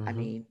 I Hmm.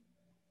 mean,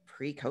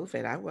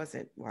 pre-COVID, I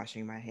wasn't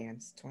washing my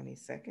hands 20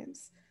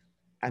 seconds.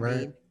 I Right.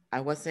 mean, I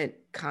wasn't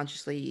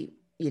consciously,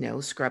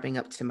 scrubbing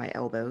up to my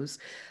elbows.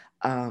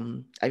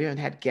 I've even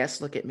had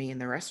guests look at me in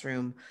the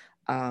restroom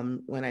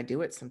when I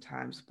do it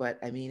sometimes. But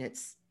I mean,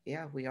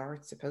 yeah, we are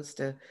supposed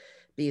to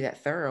be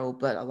that thorough.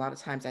 But a lot of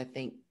times I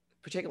think,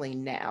 particularly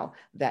now,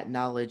 that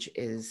knowledge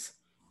is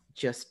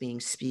just being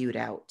spewed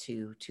out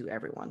to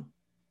everyone.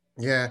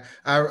 Yeah,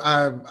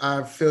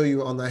 I feel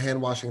you on the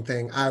hand washing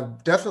thing. I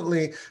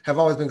definitely have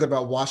always been good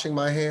about washing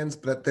my hands,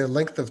 but at the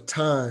length of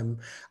time,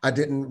 I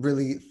didn't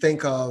really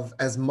think of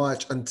as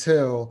much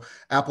until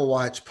Apple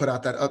Watch put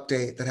out that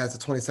update that has a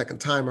 20-second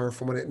timer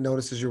for when it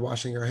notices you're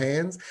washing your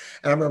hands.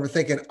 And I remember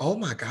thinking, oh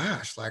my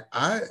gosh, like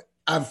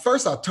at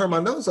first I turned my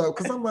nose up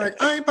because I'm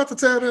like, I ain't about to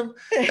tell them,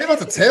 they about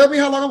to tell me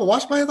how long I'm gonna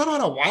wash my hands. I don't know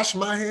how to wash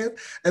my hands.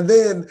 And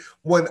then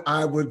when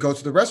I would go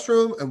to the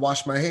restroom and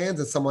wash my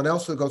hands, and someone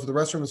else would go to the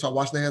restroom and start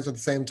washing their hands at the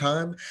same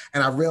time,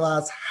 and I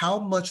realized how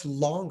much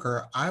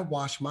longer I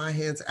wash my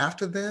hands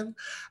after them,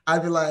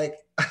 I'd be like,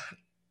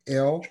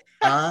 ew,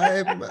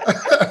 I'm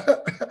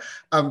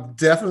I'm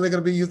definitely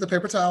gonna be using the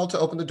paper towel to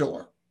open the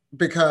door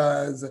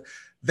because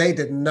they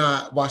did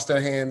not wash their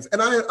hands. And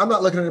I'm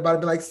not looking at anybody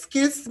and be like,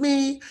 excuse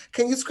me,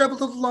 can you scrub a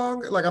little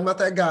longer? Like, I'm not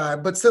that guy,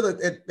 but still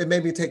it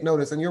made me take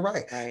notice. And you're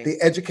right. Right.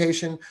 The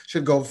education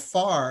should go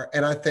far.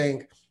 And I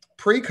think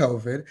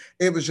pre-COVID,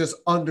 it was just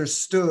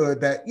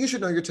understood that you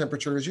should know your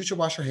temperatures, you should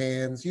wash your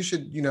hands, you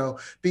should,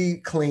 be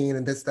clean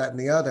and this, that, and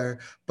the other.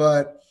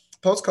 But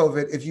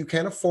post-COVID, if you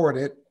can't afford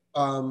it,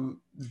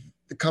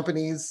 the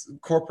companies,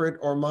 corporate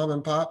or mom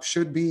and pop,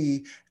 should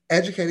be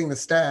educating the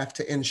staff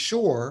to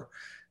ensure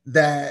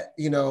that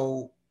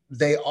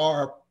they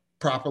are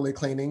properly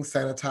cleaning,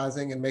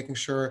 sanitizing, and making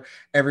sure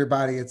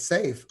everybody is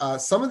safe.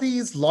 Some of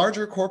these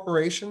larger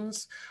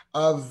corporations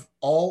of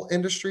all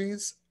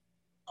industries,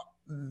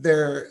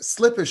 their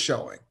slip is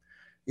showing,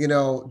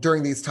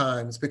 during these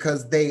times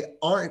because they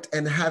aren't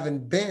and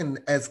haven't been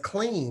as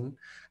clean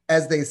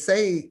as they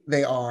say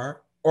they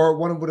are, or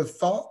one would have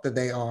thought that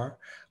they are.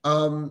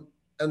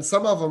 And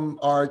some of them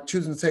are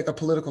choosing to take a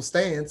political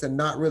stance and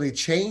not really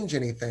change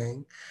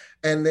anything.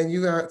 And then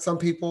you got some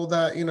people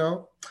that,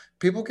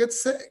 people get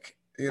sick.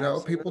 People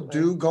Absolutely.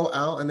 do go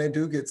out and they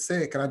do get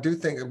sick. And I do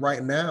think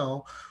right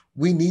now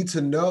we need to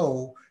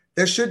know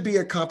there should be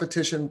a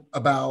competition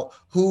about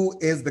who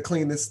is the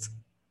cleanest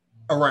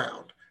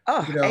around.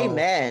 Oh, You know,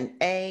 amen.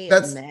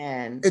 that's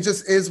Amen. it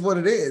just is what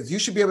it is. You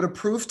should be able to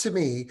prove to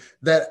me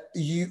that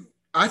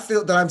I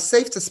feel that I'm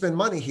safe to spend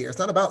money here. It's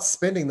not about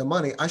spending the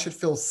money. I should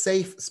feel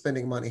safe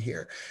spending money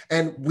here.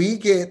 And we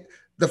get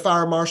the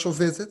fire marshal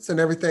visits and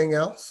everything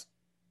else.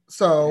 That's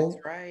So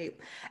right. it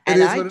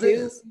And is I what it do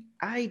is.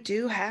 I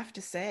do have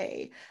to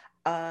say,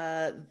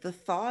 the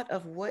thought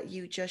of what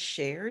you just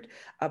shared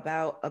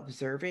about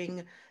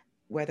observing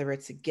whether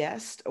it's a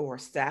guest or a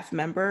staff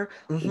member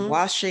Mm-hmm.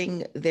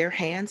 washing their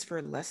hands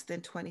for less than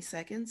 20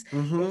 seconds is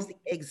Mm-hmm. the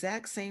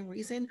exact same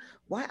reason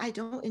why I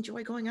don't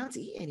enjoy going out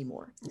to eat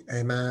anymore.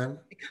 Amen.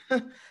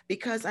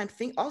 Because I'm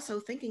also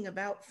thinking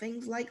about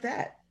things like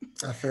that.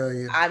 I feel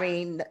you. I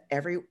mean,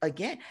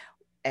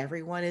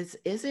 everyone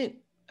isn't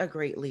a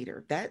great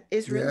leader. That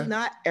is really Yeah.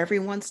 not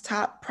everyone's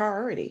top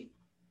priority.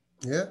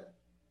 Yeah.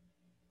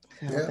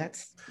 So Yeah.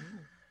 that's yeah.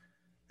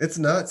 It's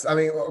nuts. I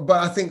mean, but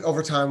I think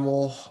over time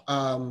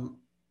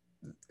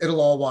it'll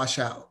all wash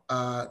out.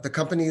 The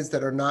companies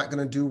that are not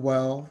going to do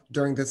well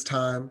during this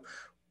time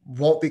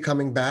won't be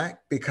coming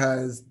back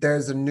because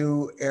there's a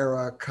new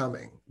era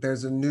coming.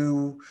 There's a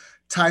new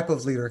type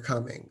of leader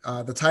coming.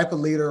 The type of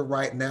leader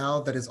right now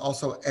that is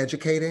also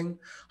educating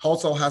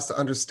also has to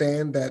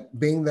understand that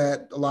being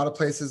that a lot of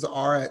places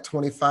are at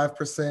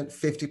 25%,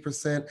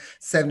 50%,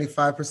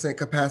 75%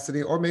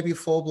 capacity, or maybe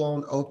full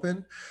blown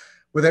open,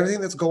 with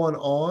everything that's going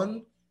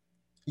on,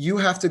 you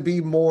have to be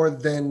more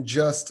than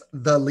just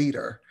the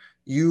leader.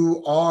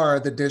 You are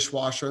the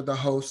dishwasher, the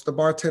host, the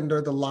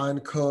bartender, the line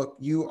cook.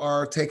 You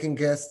are taking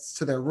guests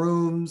to their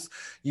rooms.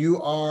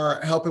 You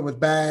are helping with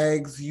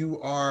bags. You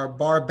are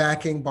bar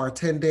backing,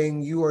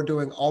 bartending. You are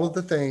doing all of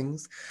the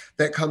things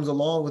that comes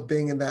along with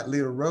being in that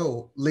leader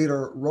role.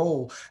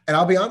 And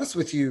I'll be honest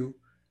with you,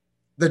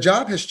 the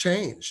job has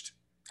changed.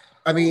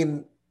 I Ooh,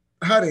 mean,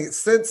 honey,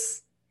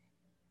 since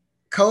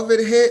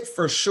COVID hit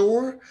for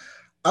sure,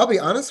 I'll be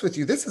honest with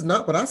you, this is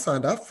not what I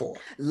signed up for.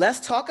 Let's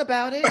talk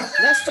about it.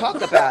 Let's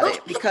talk about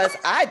it because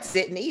I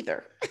didn't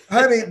either.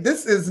 Honey,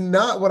 this is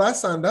not what I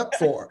signed up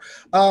for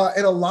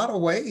in a lot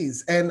of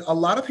ways. And a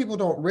lot of people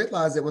don't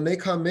realize it when they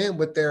come in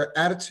with their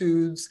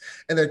attitudes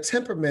and their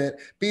temperament,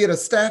 be it a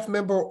staff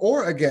member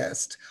or a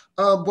guest.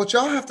 What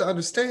y'all have to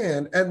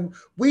understand, and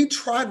we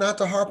try not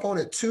to harp on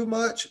it too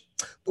much,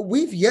 but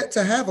we've yet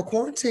to have a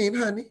quarantine,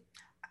 honey.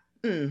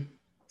 Mm.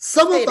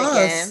 Some Say of it us,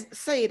 again.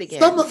 Say it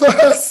some again. of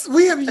us,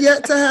 we have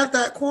yet to have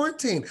that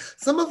quarantine.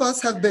 Some of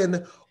us have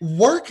been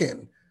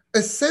working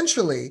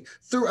essentially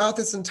throughout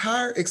this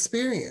entire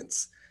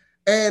experience.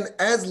 And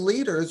as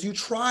leaders, you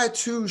try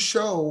to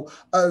show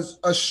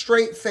a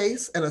straight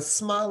face and a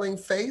smiling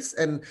face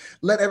and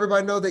let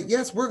everybody know that,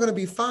 yes, we're going to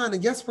be fine.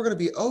 And yes, we're going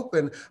to be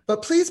open.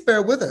 But please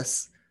bear with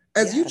us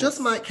as you just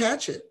Yes. might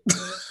catch it.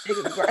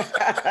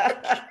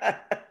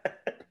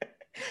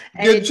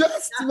 and You it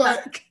just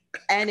might.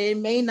 and it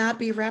may not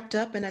be wrapped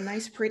up in a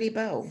nice pretty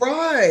bow.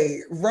 Right,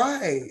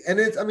 right. And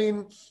it's, I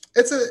mean,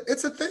 it's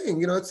a thing,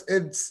 you know,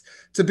 it's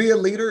to be a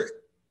leader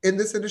in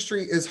this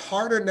industry is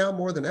harder now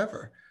more than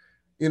ever,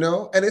 you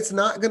know, and it's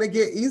not going to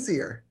get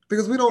easier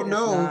because we It don't is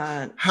know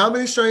not. how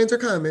many strains are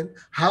coming,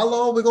 how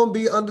long we're going to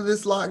be under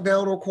this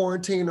lockdown or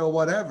quarantine or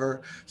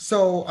whatever.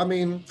 So, I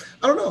mean,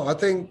 I don't know. I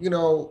think, you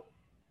know,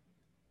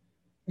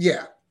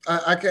 yeah,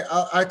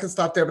 I can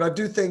stop there, but I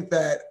do think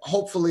that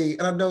hopefully,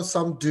 and I know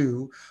some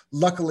do.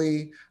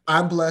 Luckily,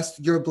 I'm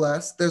blessed. You're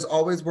blessed. There's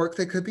always work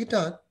that could be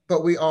done,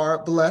 but we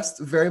are blessed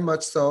very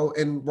much so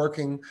in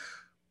working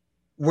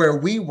where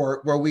we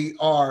work, where we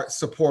are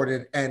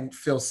supported and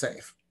feel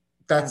safe.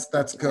 That's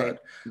Right. good.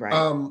 Right.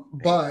 Right.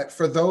 But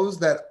for those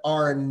that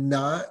are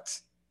not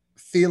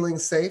feeling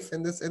safe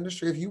in this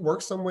industry, if you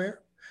work somewhere,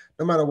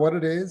 no matter what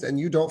it is, and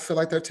you don't feel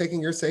like they're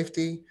taking your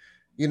safety,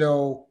 you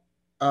know,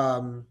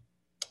 um,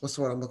 what's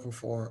the word I'm looking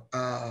for?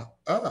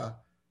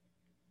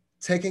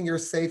 Taking your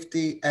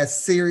safety as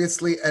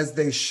seriously as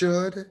they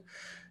should.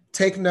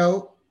 Take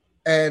note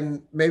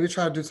and maybe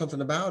try to do something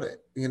about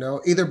it. You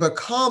know, either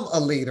become a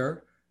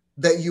leader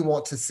that you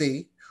want to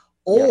see,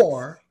 Yes.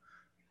 or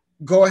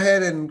go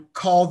ahead and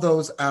call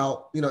those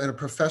out, you know, in a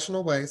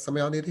professional way. Some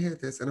of y'all need to hear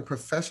this in a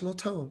professional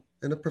tone,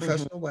 in a Hmm.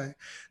 professional way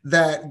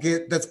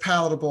that's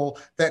palatable,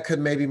 that could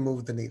maybe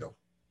move the needle.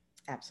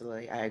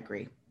 Absolutely. I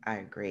agree. I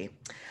agree.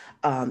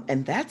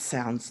 And that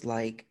sounds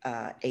like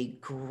a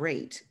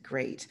great,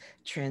 great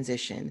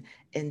transition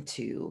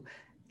into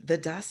the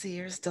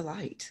dossier's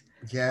delight.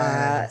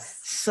 Yes.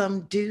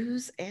 Some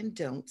do's and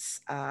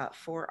don'ts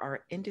for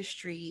our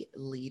industry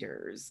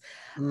leaders.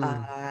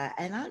 Mm,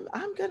 And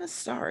I'm going to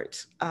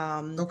start.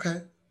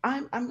 okay.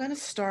 I'm going to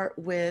start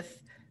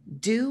with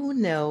do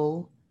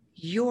know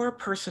your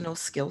personal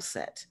skill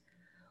set.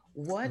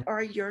 What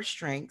are your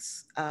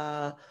strengths?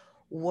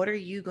 What are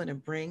you going to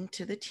bring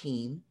to the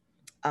team?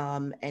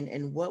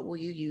 And what will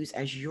you use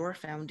as your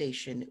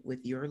foundation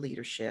with your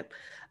leadership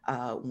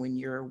when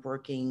you're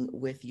working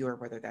with your,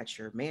 whether that's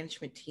your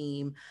management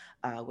team,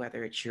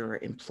 whether it's your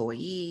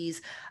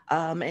employees,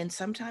 and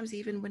sometimes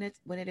even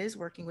when it is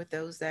working with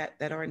those that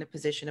are in a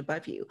position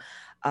above you.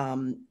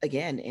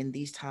 Again, in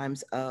these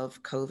times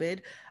of COVID,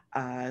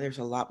 there's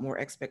a lot more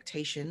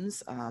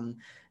expectations.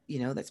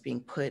 That's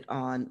being put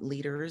on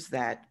leaders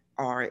that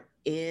are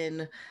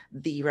in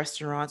the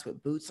restaurants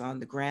with boots on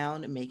the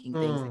ground and making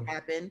things Mm,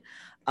 happen,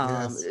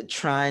 yes.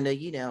 trying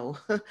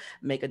to,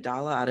 make a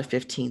dollar out of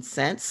 15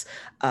 cents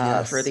for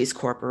Yes. these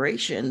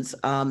corporations.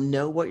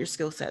 Know what your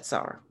skill sets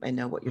are and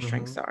know what your Mm-hmm.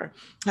 strengths are.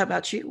 How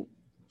about you?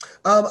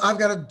 I've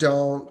got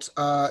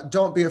a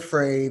don't be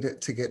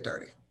afraid to get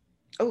dirty.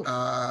 Oh,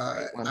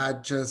 great one.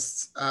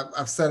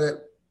 I've said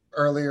it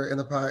earlier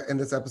in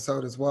this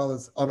episode as well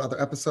as on other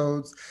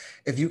episodes.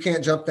 If you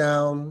can't jump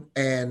down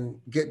and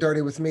get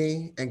dirty with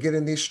me and get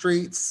in these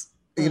streets,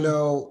 you Mm,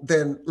 know,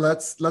 then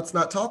let's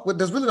not talk.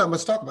 There's really not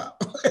much to talk about.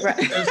 right.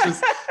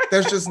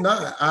 there's just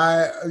not.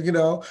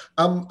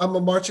 I'm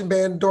a marching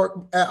band dork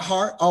at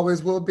heart,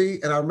 always will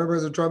be. And I remember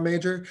as a drum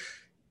major,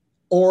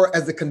 or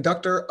as the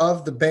conductor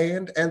of the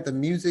band and the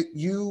music,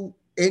 you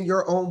in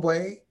your own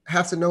way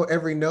have to know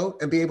every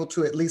note and be able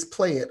to at least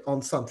play it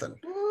on something.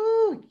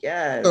 Ooh, So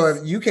yes,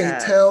 if you can't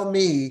yes. tell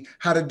me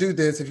how to do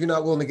this, if you're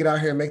not willing to get out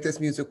here and make this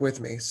music with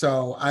me.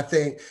 So I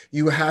think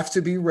you have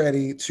to be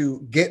ready to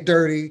get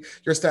dirty.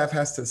 Your staff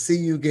has to see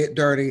you get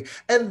dirty.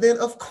 And then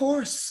of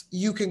course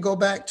you can go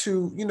back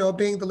to, you know,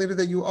 being the leader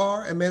that you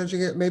are and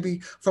managing it maybe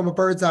from a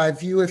bird's eye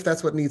view if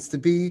that's what needs to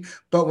be.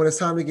 But when it's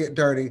time to get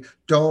dirty,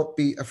 don't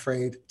be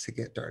afraid to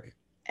get dirty.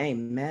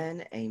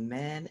 Amen,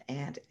 amen,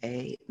 and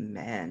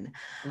amen.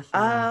 Mhm.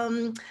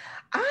 Um,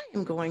 I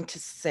am going to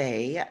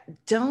say,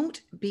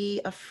 don't be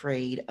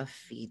afraid of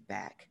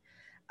feedback.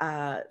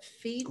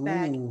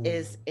 Feedback Ooh.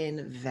 is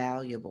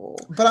invaluable.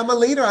 But I'm a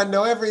leader. I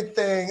know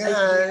everything,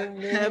 Yeah,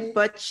 honey.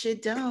 but you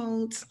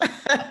don't.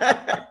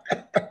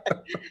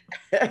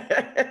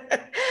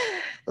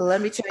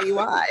 Let me tell you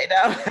why.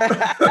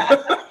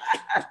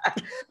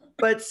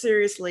 But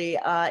seriously,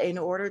 in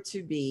order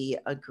to be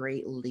a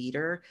great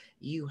leader,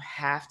 you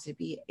have to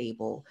be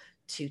able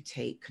to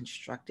take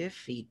constructive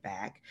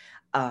feedback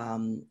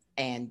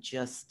and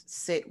just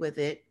sit with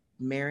it,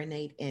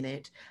 marinate in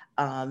it,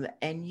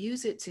 and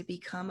use it to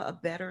become a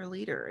better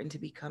leader and to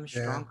become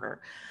Yeah.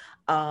 stronger.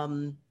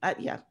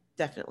 Yeah,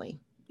 definitely.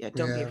 Yeah,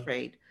 don't be Yeah.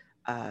 afraid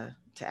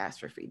to ask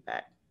for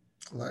feedback.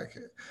 I like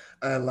it.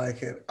 I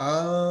like it.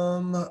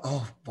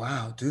 Oh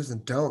wow. Do's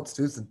and don'ts.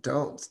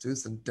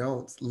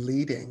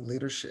 Leading,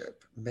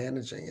 leadership,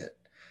 managing it.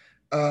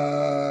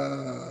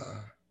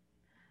 Uh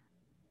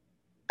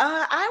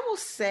I will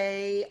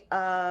say,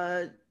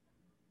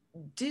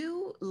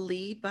 do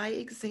lead by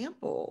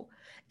example.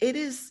 It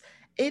is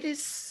it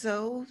is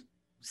so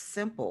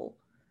simple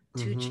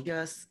to mm-hmm.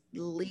 just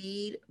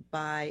lead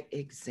by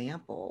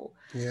example.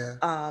 Yeah.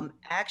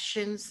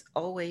 Actions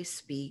always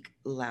speak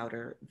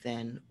louder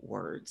than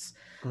words.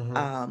 Mm-hmm.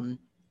 Um,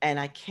 and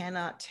I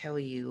cannot tell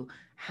you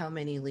how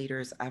many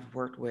leaders I've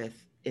worked with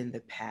in the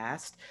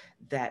past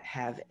that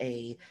have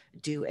a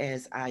do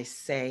as I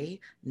say,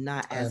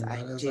 not as And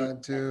I not as do I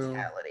do.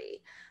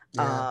 mentality.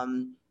 Yeah.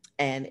 Um,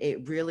 and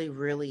it really,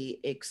 really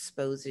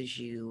exposes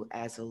you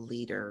as a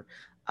leader,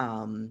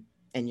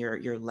 and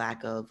your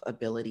lack of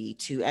ability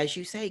to, as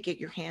you say, get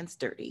your hands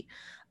dirty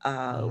when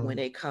Mm-hmm.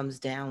 it comes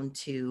down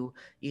to,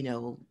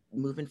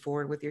 moving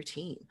forward with your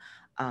team.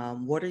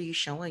 What are you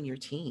showing your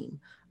team?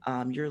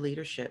 Your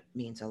leadership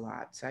means a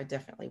lot. So I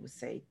definitely would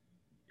say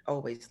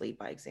always lead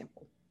by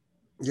example.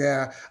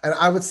 Yeah, and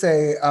I would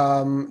say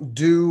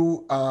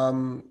do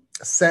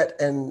set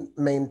and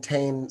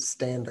maintain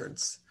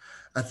standards.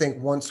 I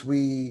think once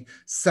we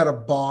set a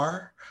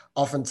bar,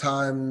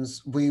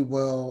 oftentimes we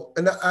will.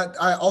 And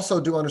I also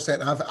do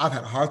understand. I've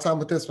had a hard time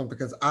with this one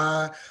because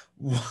I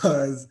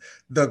was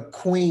the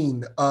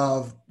queen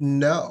of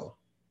no.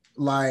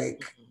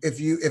 Like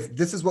Mhm. if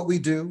this is what we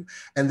do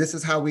and this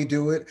is how we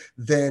do it,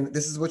 then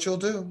this is what you'll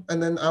do.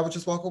 And then I would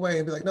just walk away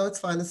and be like, no, it's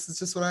fine. This is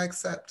just what I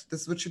accept.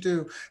 This is what you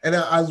do. And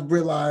I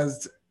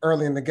realized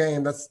early in the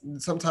game that's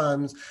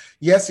sometimes,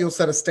 yes, you'll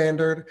set a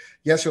standard,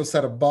 yes, you'll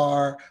set a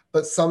bar,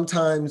 but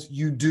sometimes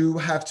you do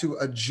have to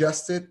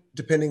adjust it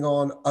depending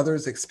on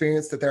others'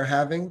 experience that they're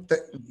having, that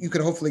you Mhm.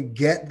 could hopefully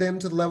get them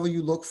to the level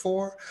you look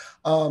for.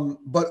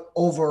 But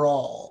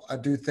overall, I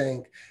do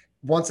think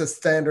once a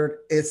standard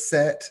is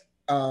set,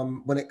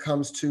 when it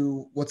comes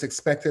to what's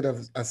expected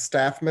of a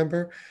staff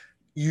member,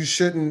 you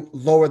shouldn't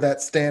lower that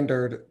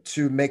standard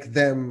to make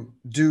them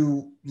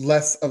do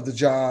less of the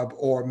job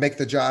or make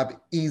the job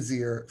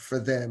easier for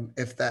them,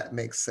 if that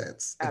makes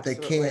sense. If they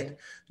can't Absolutely.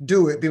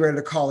 do it, be ready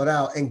to call it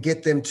out and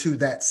get them to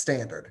that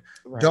standard.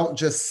 Right. Don't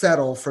just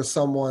settle for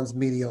someone's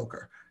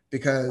mediocre,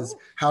 because Oh,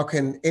 how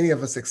can any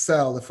of us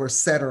excel if we're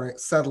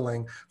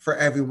settling for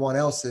everyone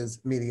else's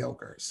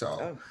mediocre? So,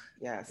 oh,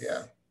 yeah.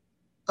 yes.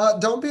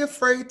 Don't be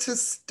afraid to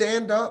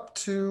stand up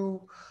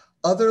to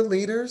other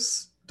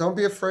leaders. Don't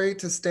be afraid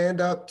to stand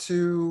up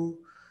to,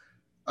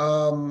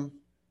 um,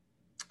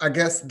 I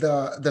guess,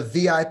 the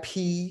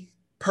VIP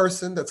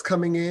person that's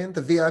coming in,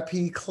 the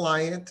VIP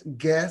client,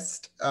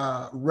 guest,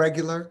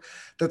 regular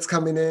that's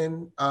coming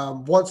in.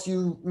 Once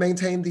you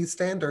maintain these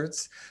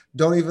standards,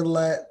 don't even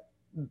let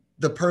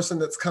the person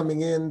that's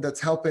coming in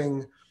that's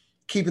helping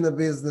keeping the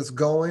business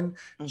going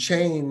Hmm.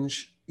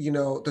 change,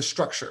 the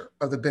structure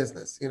of the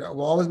business.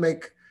 We'll always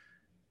make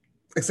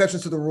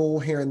exceptions to the rule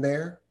here and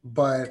there,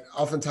 but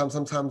oftentimes,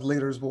 sometimes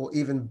leaders will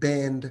even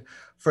bend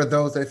for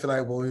those they feel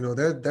like, well,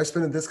 they're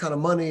spending this kind of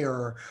money,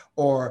 or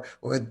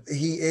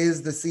he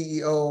is the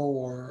CEO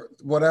or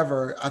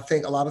whatever. I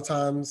think a lot of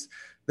times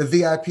the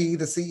VIP,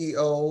 the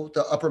CEO,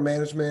 the upper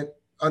management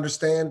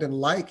understand and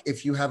like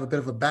if you have a bit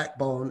of a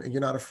backbone and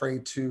you're not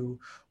afraid to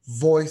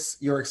voice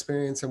your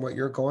experience and what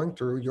you're going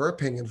through, your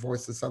opinion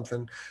voices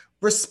something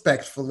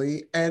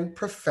respectfully and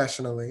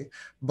professionally.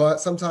 But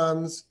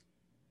sometimes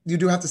you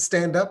do have to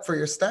stand up for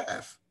your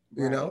staff,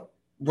 Right.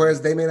 whereas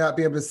Right. they may not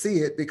be able to see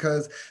it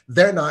because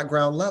they're not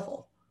ground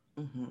level.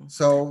 Hmm.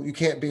 So you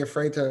can't be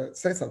afraid to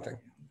say something.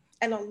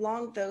 And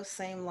along those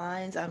same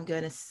lines, I'm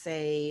going to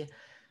say,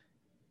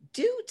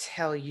 do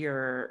tell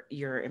your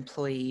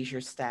employees,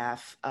 your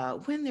staff,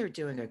 when they're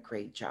doing a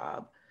great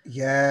job.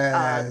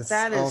 Yes.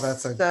 That Oh, is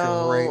that's a great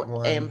so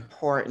one.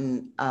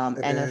 important.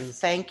 It And a is.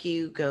 thank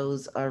you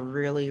goes a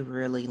really,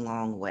 really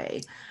long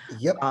way.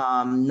 Yep.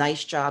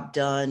 Nice job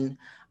done.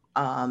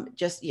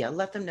 Just yeah,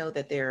 let them know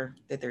that they're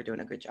doing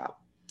a good job.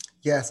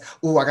 Yes.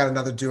 Oh, I got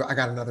another do. I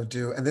got another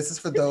do. And this is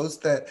for those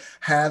that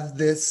have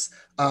this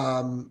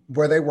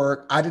where they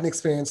work. I didn't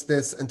experience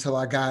this until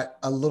I got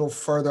a little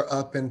further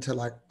up into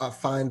like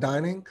fine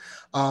dining.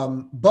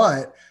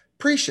 But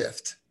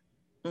pre-shift.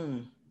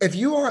 Mm, If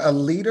you are a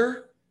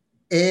leader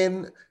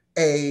in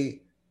a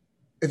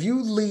if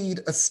you lead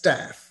a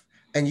staff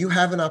and you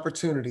have an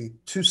opportunity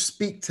to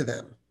speak to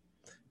them,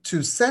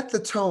 to set the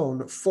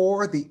tone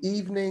for the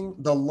evening,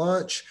 the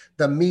lunch,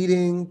 the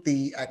meeting,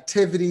 the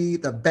activity,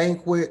 the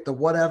banquet, the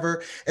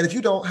whatever. And if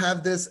you don't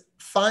have this,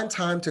 find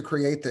time to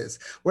create this,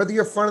 whether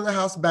you're front of the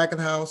house, back of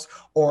the house,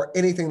 or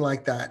anything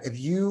like that. If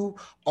you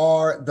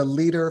are the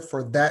leader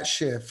for that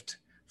shift,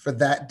 for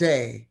that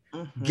day,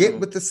 Get Hmm.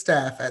 with the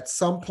staff at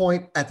some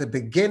point at the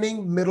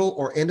beginning, middle,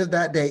 or end of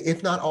that day,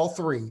 if not all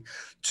three,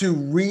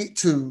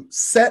 to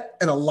set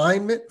an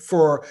alignment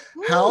for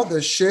how Woo.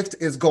 the shift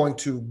is going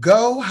to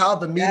go, how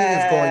the meeting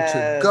is going to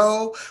Yes.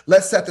 go.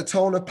 Let's set the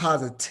tone of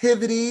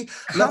positivity.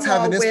 Let's Come have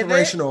an on with it.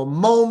 inspirational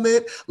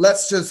moment.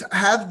 Let's just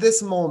have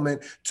this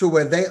moment to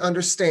where they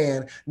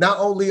understand not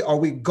only are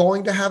we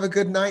going to have a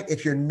good night,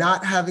 if you're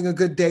not having a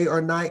good day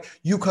or night,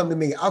 you come to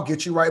me. I'll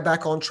get you right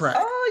back on track.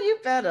 Oh, you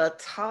better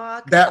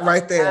talk That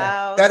right there,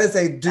 about that is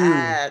a do.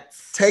 that.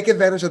 Take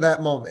advantage of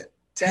that moment.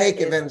 That Take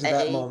is advantage of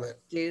that a moment.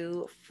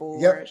 do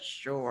for Yep,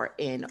 sure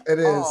in it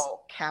is.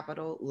 all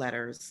capital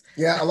letters.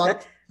 Yeah, a lot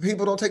of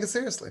people don't take it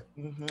seriously.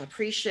 Mhm.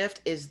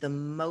 Pre-shift is the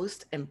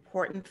most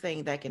important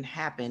thing that can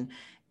happen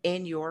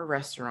in your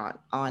restaurant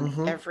on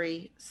Mm-hmm.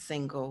 every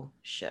single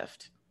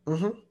shift.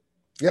 Mm-hmm.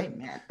 Yep.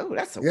 Amen. Oh,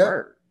 that's a Yep.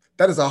 word.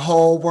 That is a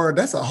whole word.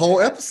 That's a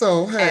whole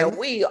episode. And Hey.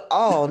 we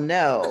all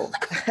know,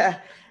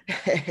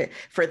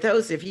 for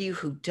those of you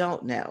who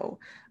don't know,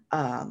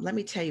 let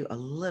me tell you a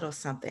little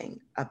something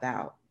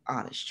about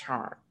Honest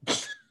Charm.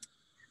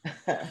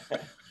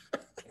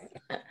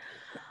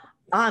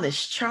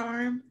 Honest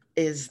Charm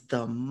is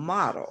the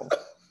model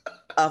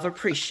of a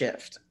pre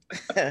shift.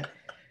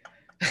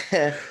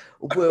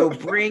 Will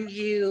bring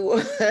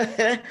you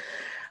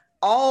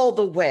all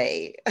the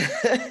way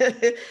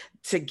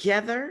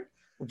together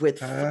with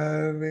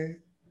Honey.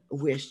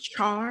 with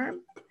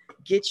charm,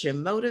 get you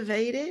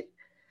motivated.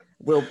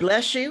 We'll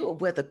bless you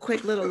with a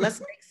quick little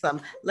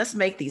let's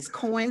make these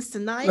coins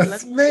tonight. Let's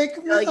Let's make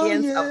make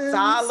millions of millions.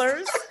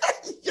 dollars.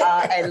 And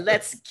Yes.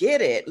 let's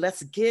get it.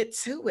 Let's get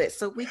to it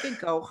so we can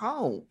go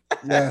home.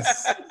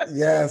 Yes,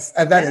 yes,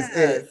 and that is Yes,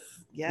 it.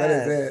 That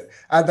is yes. it.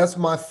 That's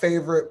my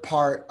favorite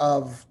part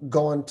of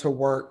going to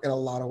work in a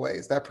lot of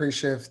ways. That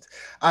pre-shift,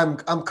 I'm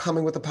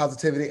coming with the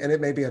positivity, and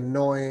it may be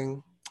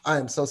annoying. I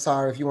am so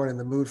sorry if you weren't in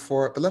the mood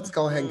for it, but let's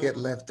go ahead and get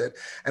Mhm. lifted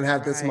and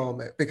have this Right.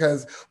 moment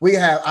because we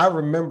have. I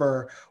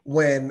remember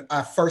when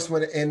I first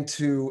went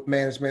into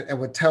management and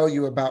would tell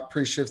you about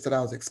pre-shifts that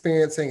I was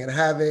experiencing and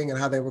having and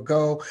how they would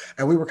go,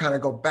 and we would kind of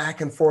go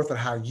back and forth on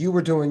how you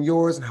were doing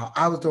yours and how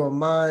I was doing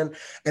mine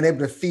and able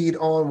to feed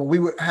on when we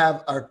would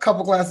have a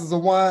couple glasses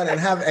of wine and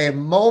have a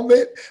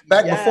moment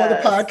back before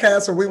the Yes.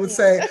 podcast where we would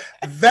say,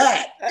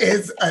 that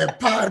is a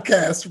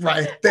podcast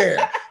right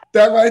there.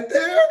 That right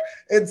there,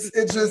 it's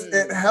just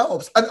it Mhm.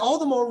 helps, and all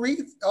the more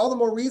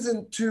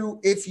reason to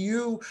if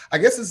you. I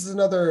guess this is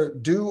another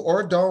do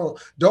or don't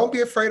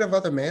be afraid of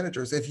other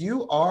managers. If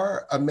you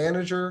are a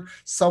manager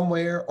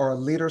somewhere or a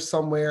leader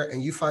somewhere,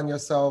 and you find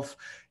yourself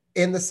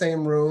in the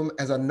same room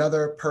as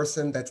another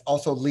person that's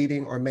also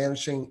leading or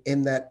managing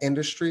in that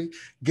industry,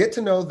 get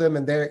to know them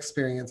and their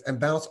experience and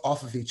bounce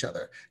off of each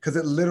other because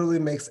it literally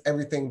makes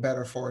everything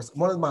better for us.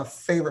 One of my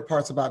favorite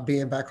parts about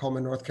being back home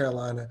in North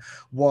Carolina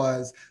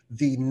was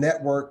the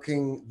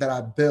networking that I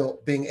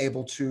built, being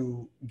able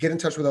to get in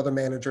touch with other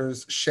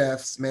managers,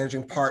 chefs,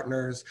 managing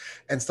partners,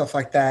 and stuff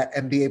like that,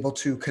 and be able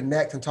to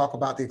connect and talk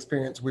about the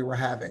experience we were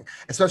having,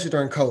 especially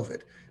during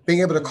COVID,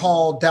 being able to Mhm.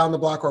 call down the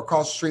block or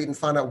across the street and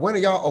find out when are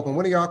y'all open,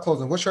 when are y'all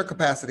closing, what's your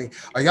capacity,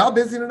 are y'all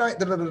busy tonight,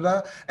 da, da, da,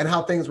 da, and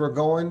how things were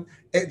going.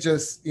 It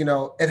just,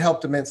 it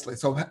helped immensely.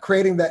 So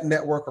creating that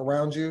network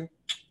around you,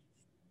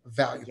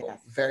 valuable, Yes.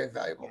 very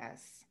valuable.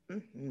 Yes.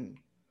 Hmm.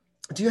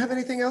 Do you have Yes.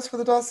 anything else for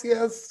the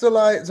dossiers,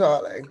 Delight,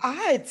 darling?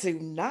 I do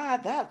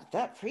not.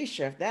 That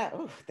pre-shift, that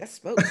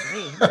spoke to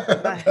me.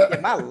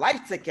 Get my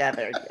life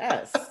together.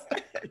 Yes.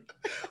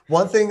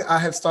 One thing I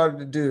have started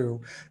to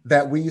do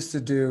that we used to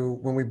do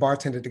when we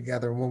bartended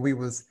together, when we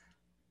was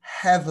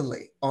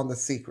heavily on the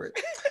secret,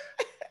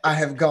 I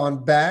have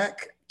gone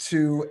back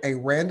to a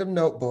random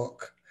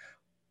notebook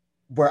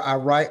where I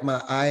write my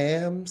I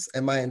ams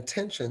and my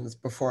intentions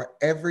before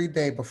every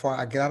day before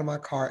I get out of my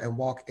car and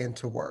walk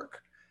into work.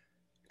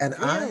 And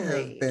I have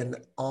Really? been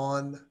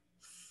on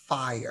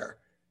fire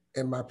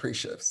in my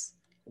pre-shifts.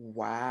 I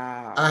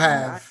Wow. Not.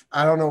 have,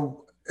 I don't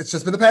know, it's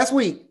just been the past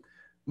week,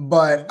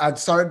 but Mhm. I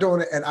started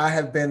doing it and I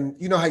have been,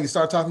 you know how you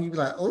start talking, you be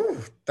like, oh,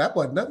 that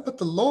wasn't nothing but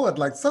the Lord,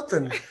 like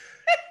something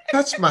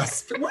touched my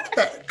spirit. Where did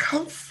that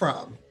come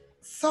from?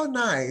 So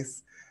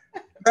nice.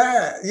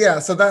 Yeah,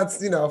 so that's,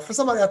 for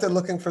somebody out there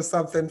looking for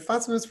something,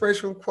 find some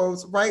inspirational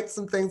quotes, write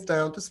some things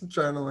down, do some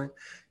journaling.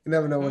 You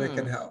never know when it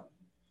can Mm. help.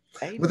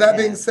 With that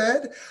being Amen.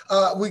 said,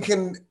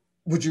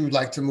 would you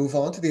like to move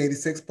on to the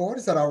 86 board?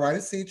 Is that all right,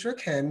 Cedra?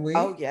 Can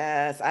Oh we?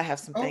 yes, I have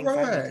some All things I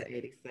need right. to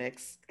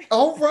 86.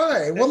 All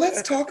right. Well,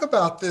 let's talk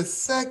about this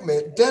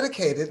segment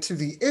dedicated to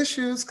the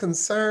issues,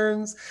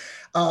 concerns,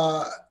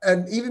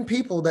 and even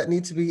people that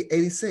need to be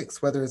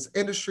 86, whether it's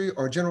industry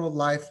or general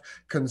life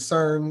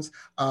concerns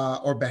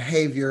or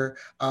behavior.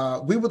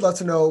 We would love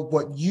to know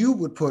what you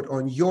would put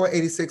on your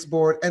 86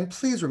 board. And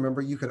please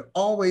remember, you can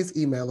always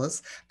email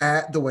us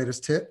at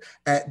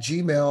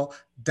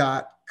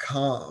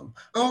thewaiterstip@gmail.com.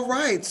 All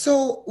right.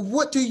 So,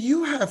 what do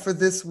you have for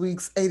this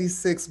week's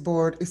 86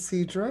 board,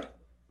 Isidra?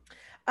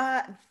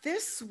 Uh,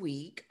 this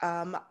week,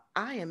 I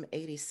am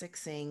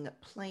 86ing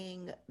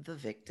playing the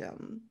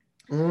victim.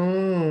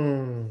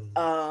 Mm.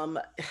 Um,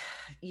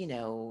 you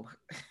know,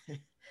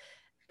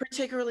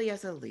 particularly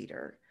as a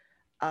leader,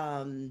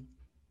 um,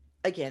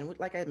 again,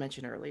 like I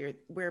mentioned earlier,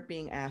 we're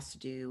being asked to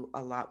do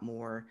a lot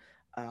more.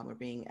 We're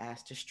being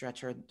asked to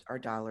stretch our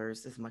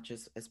dollars as much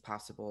as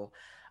possible.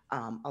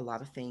 A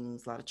lot of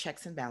things, a lot of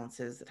checks and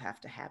balances that have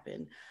to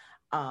happen.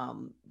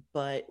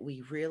 But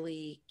we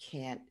really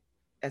can't,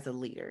 as a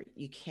leader,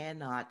 you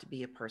cannot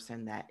be a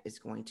person that is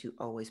going to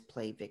always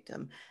play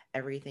victim.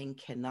 Everything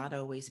cannot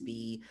always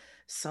be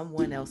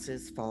someone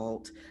else's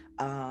fault.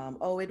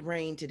 Oh, it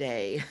rained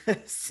today,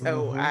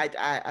 so Mm-hmm.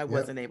 I Yep.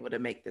 wasn't able to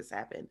make this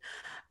happen.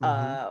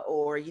 Mm-hmm.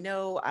 Or,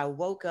 I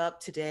woke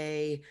up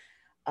today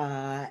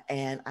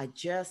and I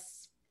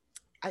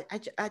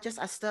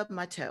stubbed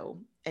my toe.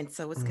 And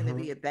so it's going to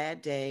Mm-hmm. be a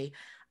bad day.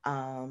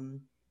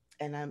 Um,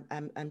 and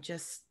I'm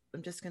just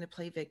going to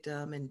play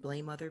victim and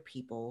blame other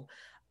people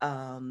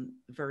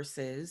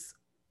versus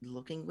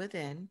looking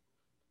within,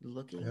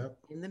 looking Yep.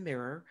 in the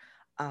mirror,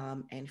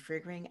 and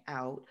figuring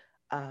out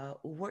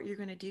what you're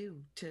going to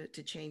do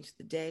to change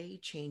the day,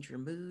 change your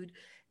mood,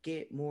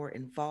 get more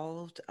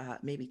involved,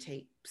 maybe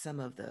take some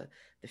of the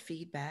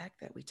feedback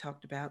that we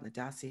talked about in the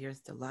Dossier's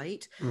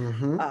Delight.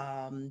 Mm-hmm.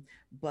 Um,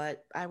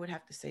 but I would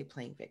have to say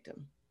playing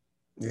victim.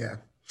 Yeah.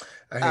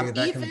 I hear you.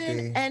 That can Even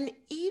be. and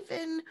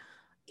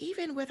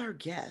even with our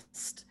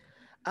guests,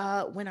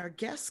 when our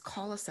guests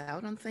call us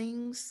out on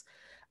things,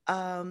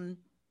 um,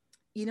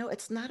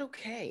 it's not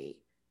okay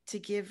to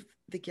give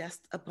the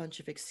guest a bunch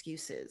of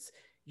excuses.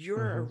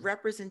 You're a Mm-hmm.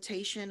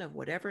 representation of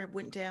whatever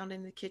went down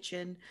in the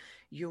kitchen.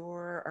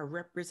 You're a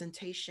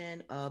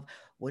representation of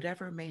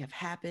whatever may have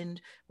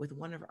happened with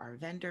one of our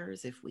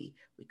vendors if we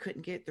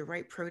couldn't get the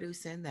right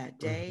produce in that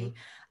Mm-hmm. day.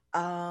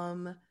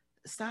 Um,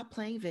 Stop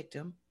playing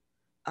victim,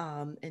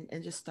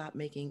 and just stop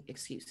making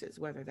excuses,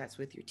 whether that's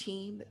with your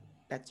team,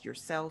 that's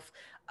yourself,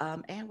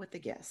 and with the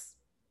guests.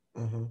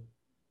 Mm-hmm.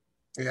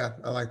 Yeah,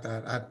 I like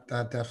that.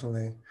 I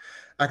definitely,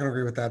 I can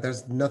agree with that.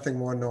 There's nothing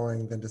more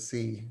annoying than to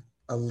see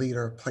a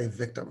leader play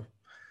victim.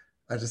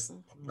 I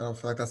Mhm. don't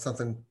feel like that's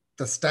something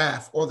the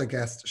staff or the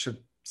guest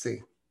should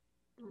see.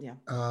 Yeah,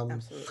 Um,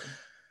 absolutely.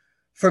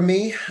 for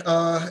me,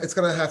 it's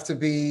going to have to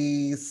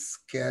be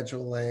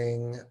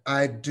scheduling.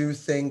 I do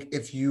think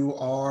if you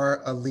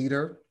are a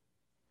leader,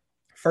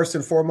 first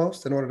and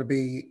foremost, in order to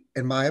be,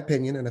 in my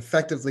opinion, an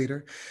effective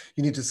leader,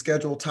 you need to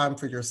schedule time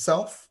for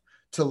yourself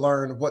to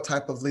learn what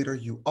type of leader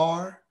you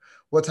are,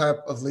 what type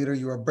of leader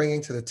you are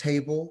bringing to the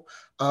table.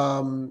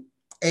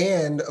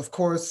 And of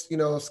course,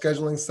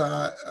 scheduling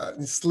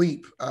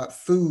sleep,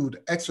 food,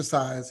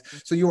 exercise,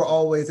 so you are Mhm.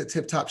 always at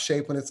tip-top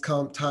shape when it's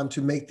come time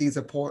to make these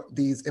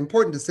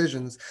important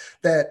decisions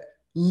that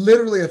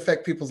literally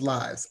affect people's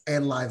lives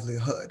and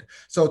livelihood.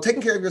 So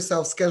taking care of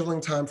yourself,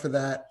 scheduling time for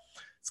that,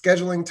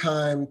 scheduling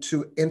time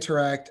to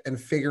interact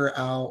and figure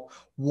out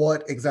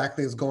what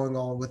exactly is going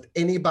on with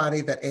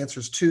anybody that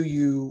answers to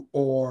you,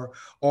 or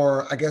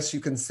I guess you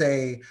can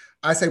say,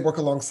 I say work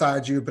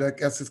alongside you, but I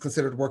guess it's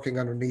considered working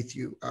underneath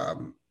you,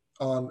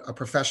 on a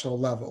professional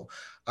level.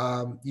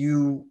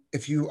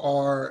 If you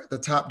are the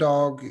top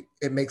dog,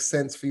 it makes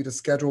sense for you to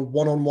schedule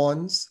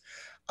one-on-ones.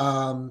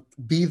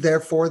 Be there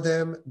for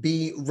them,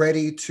 be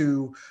ready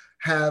to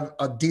have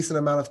a decent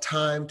amount of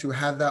time to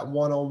have that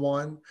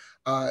one-on-one.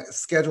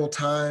 Schedule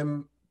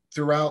time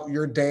throughout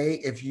your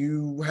day. If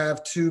you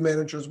have two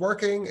managers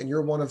working and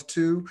you're one of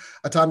two,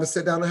 a time to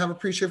sit down and have a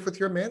pre-shift with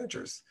your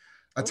managers,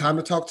 a Oh, time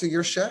to talk to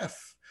your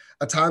chef,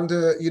 a time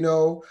to,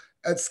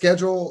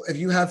 schedule. If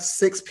you have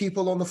six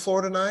people on the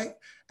floor tonight,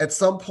 at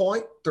some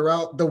point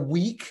throughout the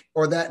week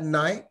or that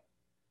night,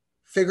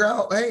 figure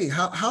out, hey,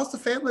 how's the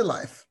family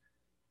life?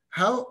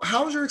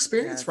 How's your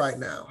experience right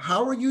yes. now?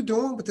 How are you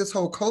doing with this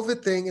whole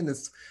COVID thing and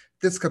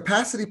this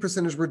capacity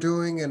percentage we're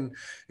doing? And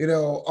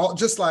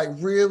just like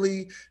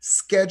really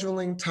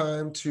scheduling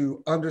time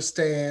to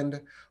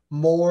understand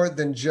more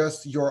than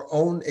just your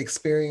own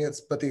experience,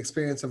 but the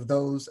experience of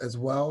those as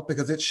well,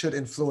 because it should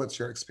influence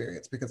your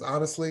experience. Because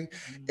honestly,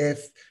 Mhm.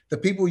 if the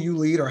people you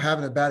lead are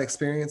having a bad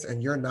experience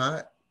and you're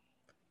not,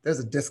 there's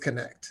a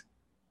disconnect,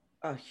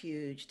 A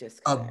huge a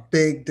disconnect.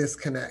 big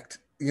disconnect.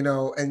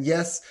 And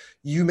yes,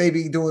 you may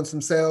be doing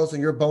some sales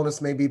and your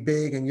bonus may be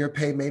big and your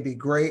pay may be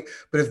great,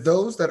 but if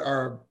those that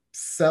are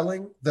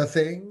selling the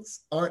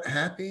things aren't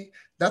happy,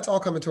 that's all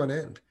coming to an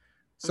end.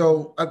 Hmm.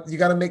 So you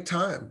got to make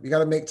time. You got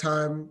to make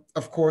time,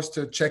 of course,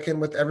 to check in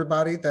with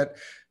everybody that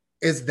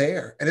is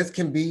there. And it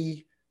can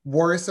be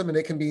worrisome and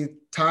it can be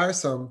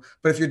tiresome,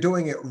 but if you're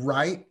doing it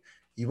right,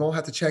 you won't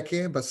have to check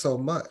in, but so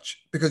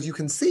much because you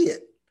can see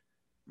it.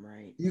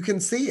 Right. You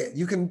can see it.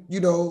 You can,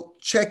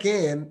 check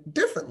in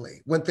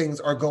differently when things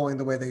are going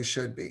the way they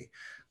should be.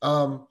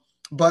 Um,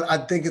 but I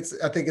think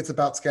it's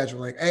about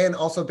scheduling, and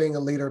also being a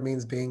leader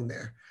means being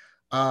there.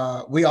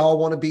 We all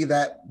want to be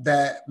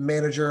that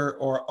manager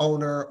or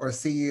owner or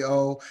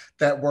CEO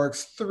that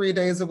works 3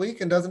 days a week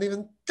and doesn't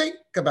even think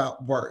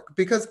about work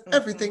because Hmm.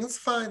 everything's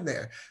fine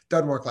there.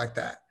 Doesn't work like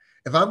that.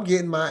 If I'm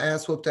getting my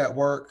ass whooped at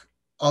work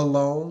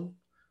alone,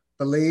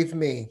 believe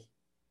me,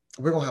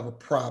 we're gonna have a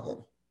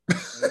problem.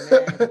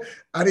 Amen.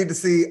 I need to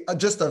see I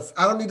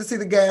don't need to see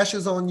the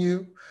gashes on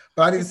you,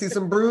 but I need to see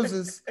some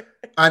bruises.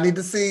 I need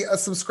to see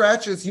some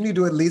scratches. You need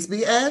to at least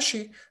be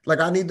ashy. Like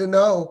I need to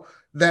know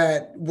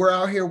that we're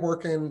out here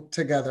working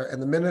together.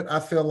 And the minute I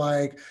feel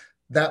like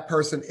that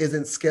person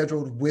isn't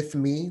scheduled with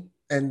me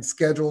and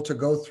scheduled to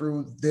go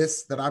through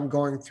this that I'm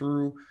going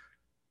through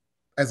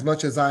as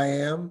much as I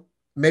am,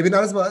 maybe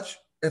not as much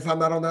if I'm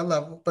not on that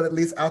level, but at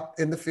least out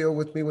in the field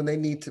with me when they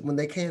need to, when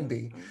they can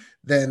be,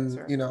 then,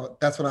 Sure. you know,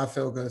 that's when I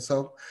feel good.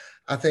 So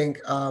I think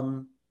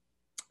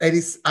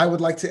 80, I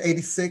would like to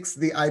 86,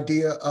 the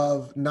idea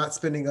of not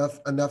spending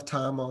enough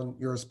time on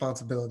your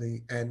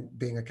responsibility and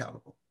being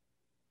accountable.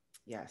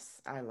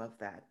 Yes, I love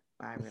that.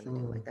 I really do.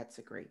 Hmm. Like that's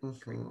a great Hmm.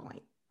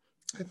 point.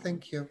 Um,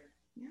 Thank you.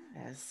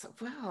 yes.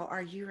 Well,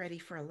 are you ready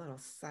for a little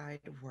side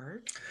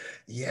work?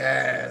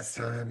 Yes,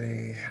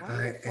 honey, I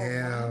Wonderful,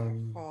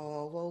 am. wonderful.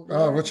 Well, we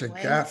Oh, are what you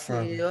going got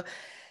for me? to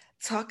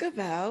talk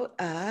about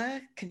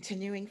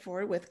continuing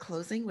forward with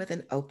closing with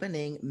an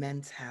opening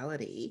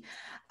mentality.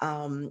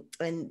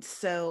 And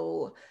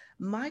so,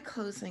 my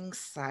closing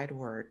side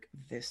work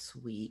this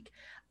week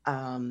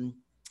um,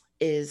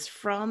 is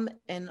from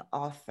an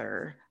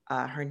author.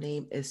 Her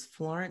name is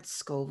Florence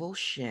Scovel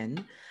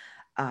Shinn.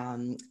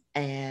 Um,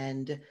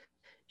 and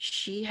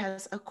she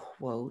has a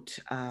quote.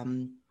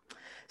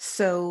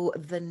 So,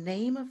 the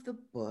name of the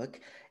book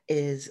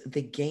is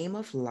The Game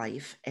of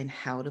Life and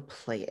How to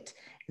Play It.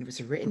 It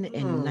was written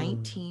in Mm.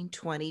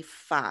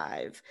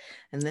 1925.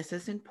 And this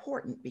is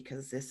important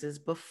because this is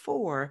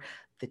before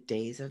the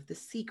days of The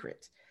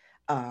Secret.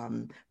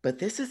 But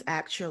this is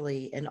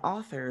actually an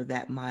author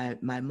that my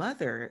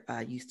mother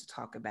used to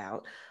talk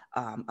about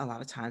a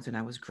lot of times when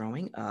I was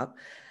growing up.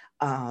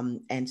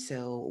 And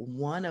so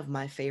one of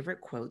my favorite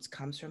quotes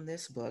comes from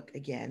this book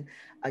again,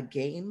 The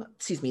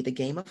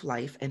Game of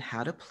Life and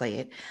How to Play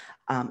It.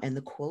 And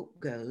the quote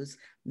goes,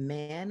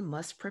 "Man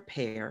must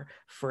prepare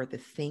for the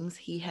things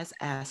he has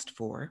asked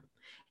for,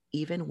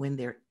 even when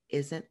there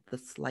isn't the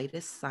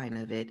slightest sign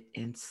of it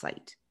in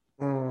sight."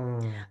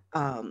 Mm.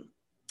 Um,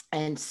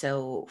 and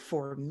so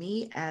for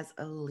me as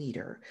a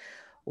leader,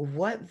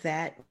 what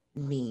that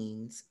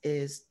means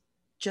is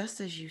just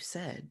as you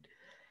said,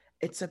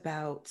 it's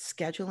about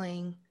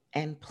scheduling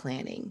and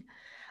planning.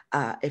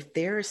 If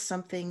there is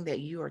something that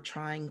you are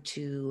trying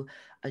to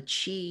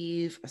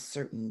achieve, a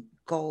certain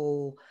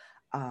goal,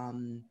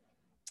 um,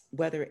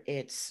 whether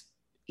it's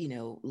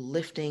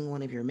lifting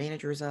one of your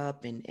managers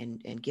up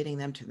and getting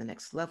them to the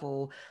next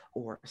level,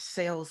 or a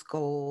sales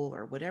goal,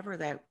 or whatever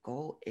that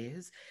goal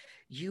is,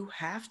 you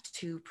have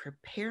to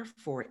prepare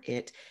for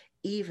it,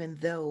 even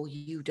though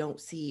you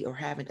don't see or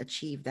haven't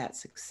achieved that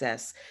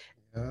success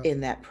Yeah. in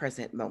that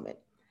present moment.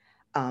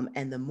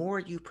 And the more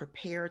you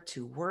prepare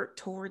to work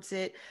towards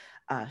it,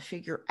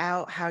 figure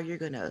out how you're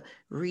going to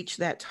reach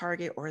that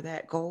target or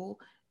that goal,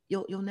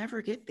 you'll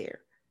never get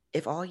there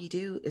if all you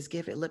do is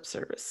give it lip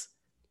service.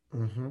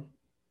 Mm-hmm.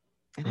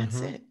 And that's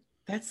Mm-hmm. it.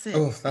 That's Oh, it.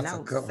 And that's a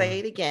I'll good say one.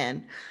 it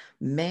again: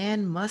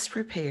 man must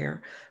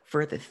prepare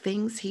for the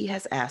things he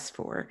has asked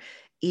for,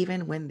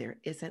 even when there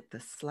isn't the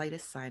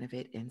slightest sign of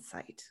it in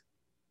sight.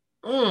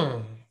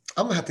 Mm.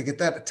 I'm gonna have to get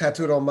that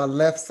tattooed on my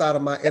left side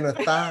of my inner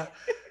thigh.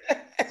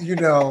 You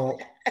know,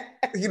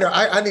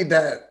 I need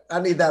that. I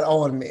need that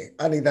on me.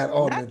 I need that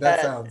on me. Not That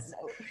the sounds.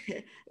 no.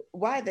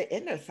 Why the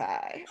inner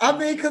thigh? I I'm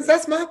mean, because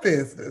curious. that's my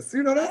business.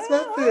 That's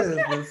my Oh,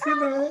 business.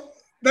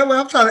 That way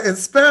I'm trying to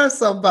inspire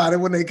somebody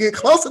when they get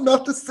close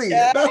enough to see it.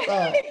 okay. That's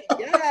all.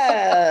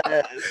 Yes.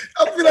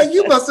 I feel like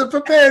you must have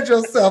prepared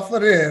yourself for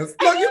this.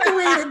 No, you can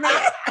read it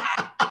now.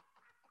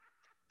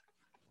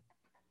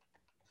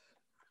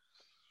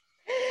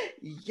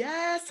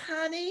 Yes,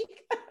 honey.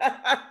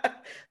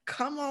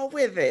 Come on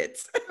with it.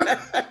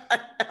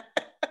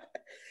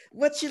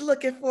 What you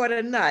looking for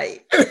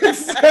tonight?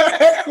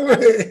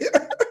 Exactly.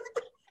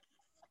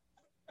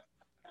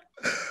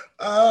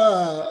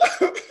 Uh,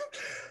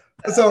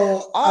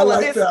 so I All of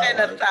like this that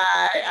inner one.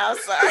 thigh. I'm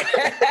sorry.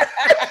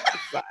 I'm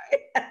sorry.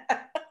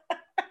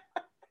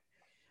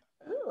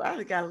 Ooh,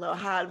 I got a little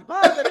hot and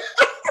bothered.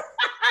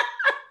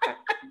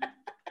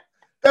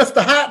 That's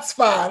the hot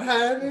spot,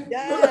 honey.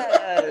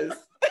 Yes.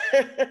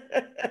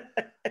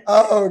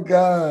 Oh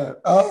God.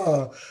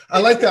 Oh, I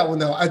like that one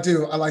though. I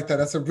do. I like that.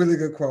 That's a really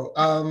good quote.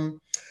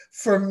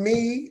 For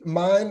me,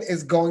 mine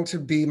is going to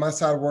be my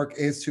side work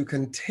is to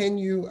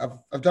continue.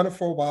 I've done it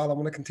for a while. I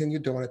want to continue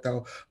doing it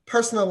though.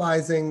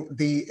 Personalizing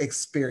the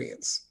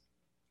experience.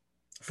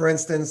 For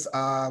instance,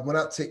 went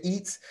out to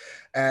eat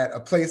at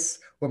a place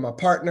with my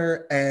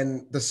partner,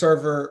 and the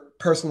server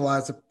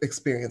personalized the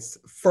experience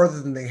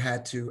further than they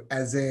had to,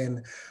 as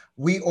in,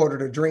 we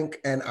ordered a drink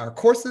and our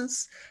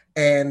courses.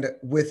 And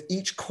with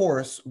each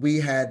course, we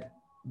had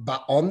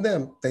on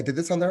them, they did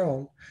this on their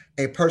own,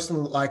 a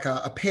person like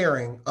a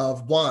pairing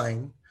of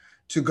wine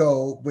to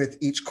go with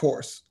each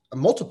course, a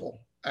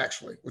multiple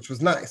actually, which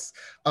was nice.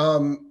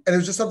 And it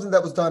was just something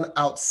that was done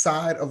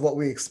outside of what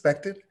we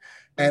expected,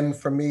 and Mhm.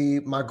 for me,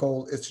 my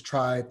goal is to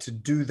try to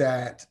do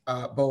that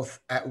both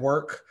at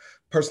work,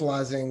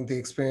 personalizing the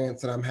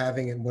experience that I'm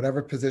having in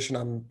whatever position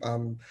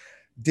I'm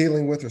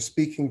dealing with or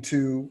speaking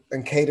to,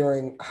 and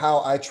catering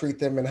how I treat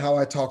them and how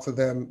I talk to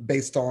them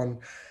based on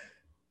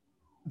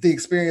the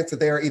experience that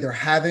they are either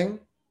having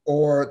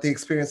or the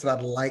experience that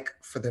I'd like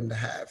for them to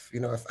have.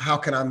 How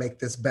can I make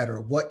this better?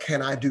 What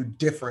can I do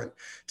different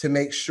to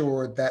make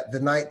sure that the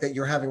night that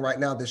you're having right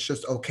now that's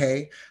just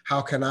okay,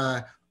 how can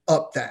I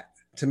up that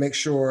to make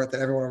sure that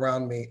everyone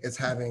around me is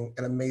having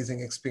an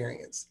amazing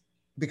experience?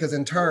 Because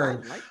in Oh, I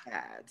turn, like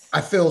that.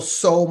 I feel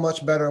so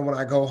much better when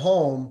I go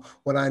home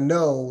when I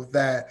know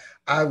that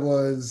I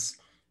was,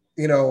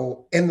 in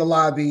the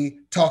lobby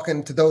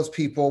talking to those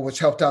people, which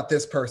helped out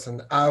this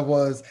person. I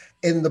was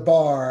in the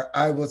bar.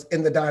 I was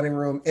in the dining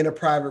room, in a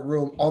private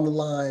room, on the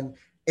line,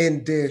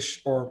 in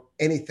dish, or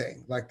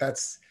anything. Like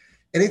that's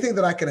anything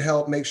that I can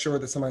help make sure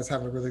that somebody's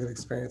having a really good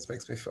experience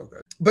makes me feel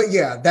good. But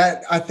yeah,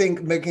 that I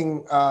think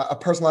making a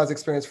personalized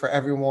experience for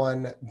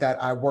everyone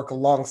that I work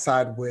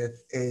alongside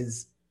with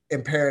is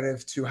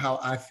imperative to how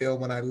I feel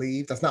when I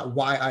leave. That's not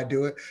why I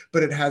do it,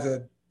 but it has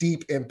a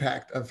deep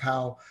impact of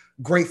how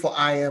grateful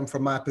I am for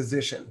my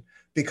position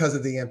because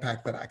of the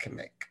impact that I can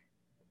make.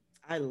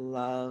 I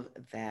love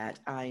that.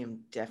 I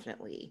am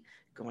definitely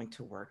going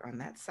to work on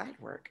that side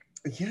work.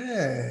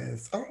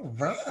 Yes. All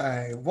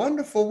right.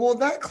 Wonderful. Well,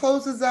 that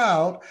closes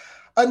out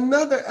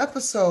another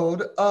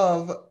episode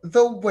of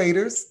The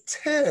Waiter's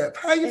Tip.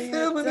 How you It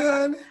feeling, does.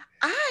 honey?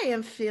 I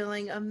am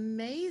feeling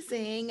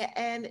amazing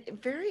and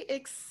very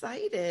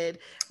excited.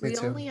 Me We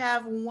too. only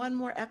have one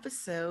more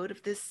episode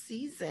of this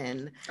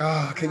season.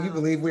 Oh, can you Um,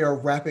 believe we are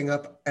wrapping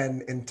up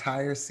an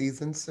entire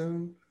season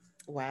soon?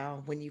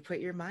 wow, when you put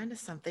your mind to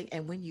something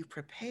and when you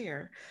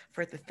prepare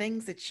for the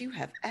things that you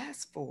have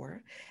asked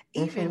for,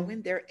 even Mm-hmm.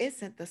 when there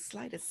isn't the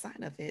slightest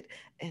sign of it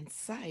in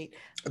sight,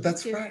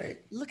 That's right.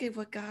 look at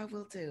what God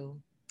will do.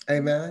 Mhm.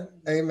 Amen.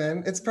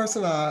 Amen. It's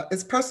personal.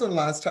 It's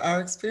personalized to our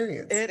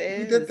experience. It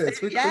We did is.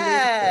 this. We created this.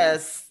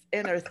 Yes.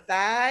 Inner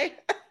thigh.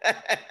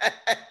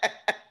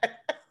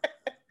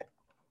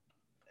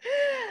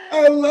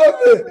 I love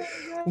it.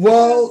 Oh my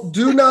Well, goodness.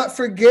 do not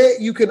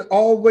forget, you can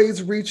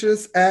always reach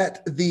us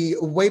at the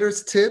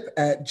waiters tip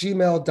at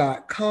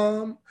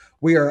gmail.com.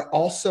 We are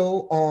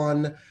also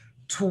on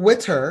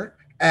Twitter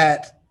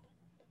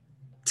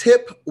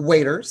tip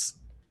waiters,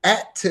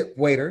 at tip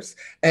waiters,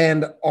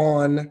 and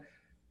on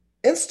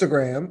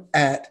Instagram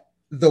at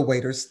the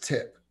waiters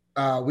tip.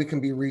 We can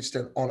be reached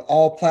on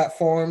all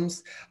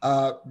platforms.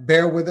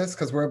 Bear with us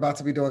because we're about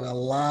to be doing a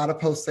lot of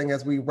posting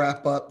as we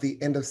wrap up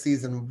the end of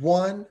season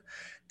one.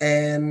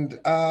 And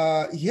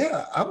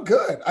yeah, I'm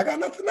good. I got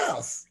nothing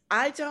else.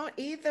 I don't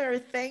either.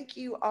 Thank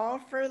you all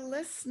for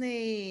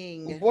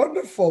listening.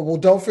 Wonderful. Well,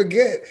 don't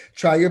forget,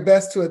 try your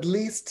best to at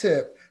least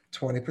tip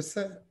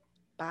 20%.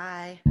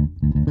 Bye.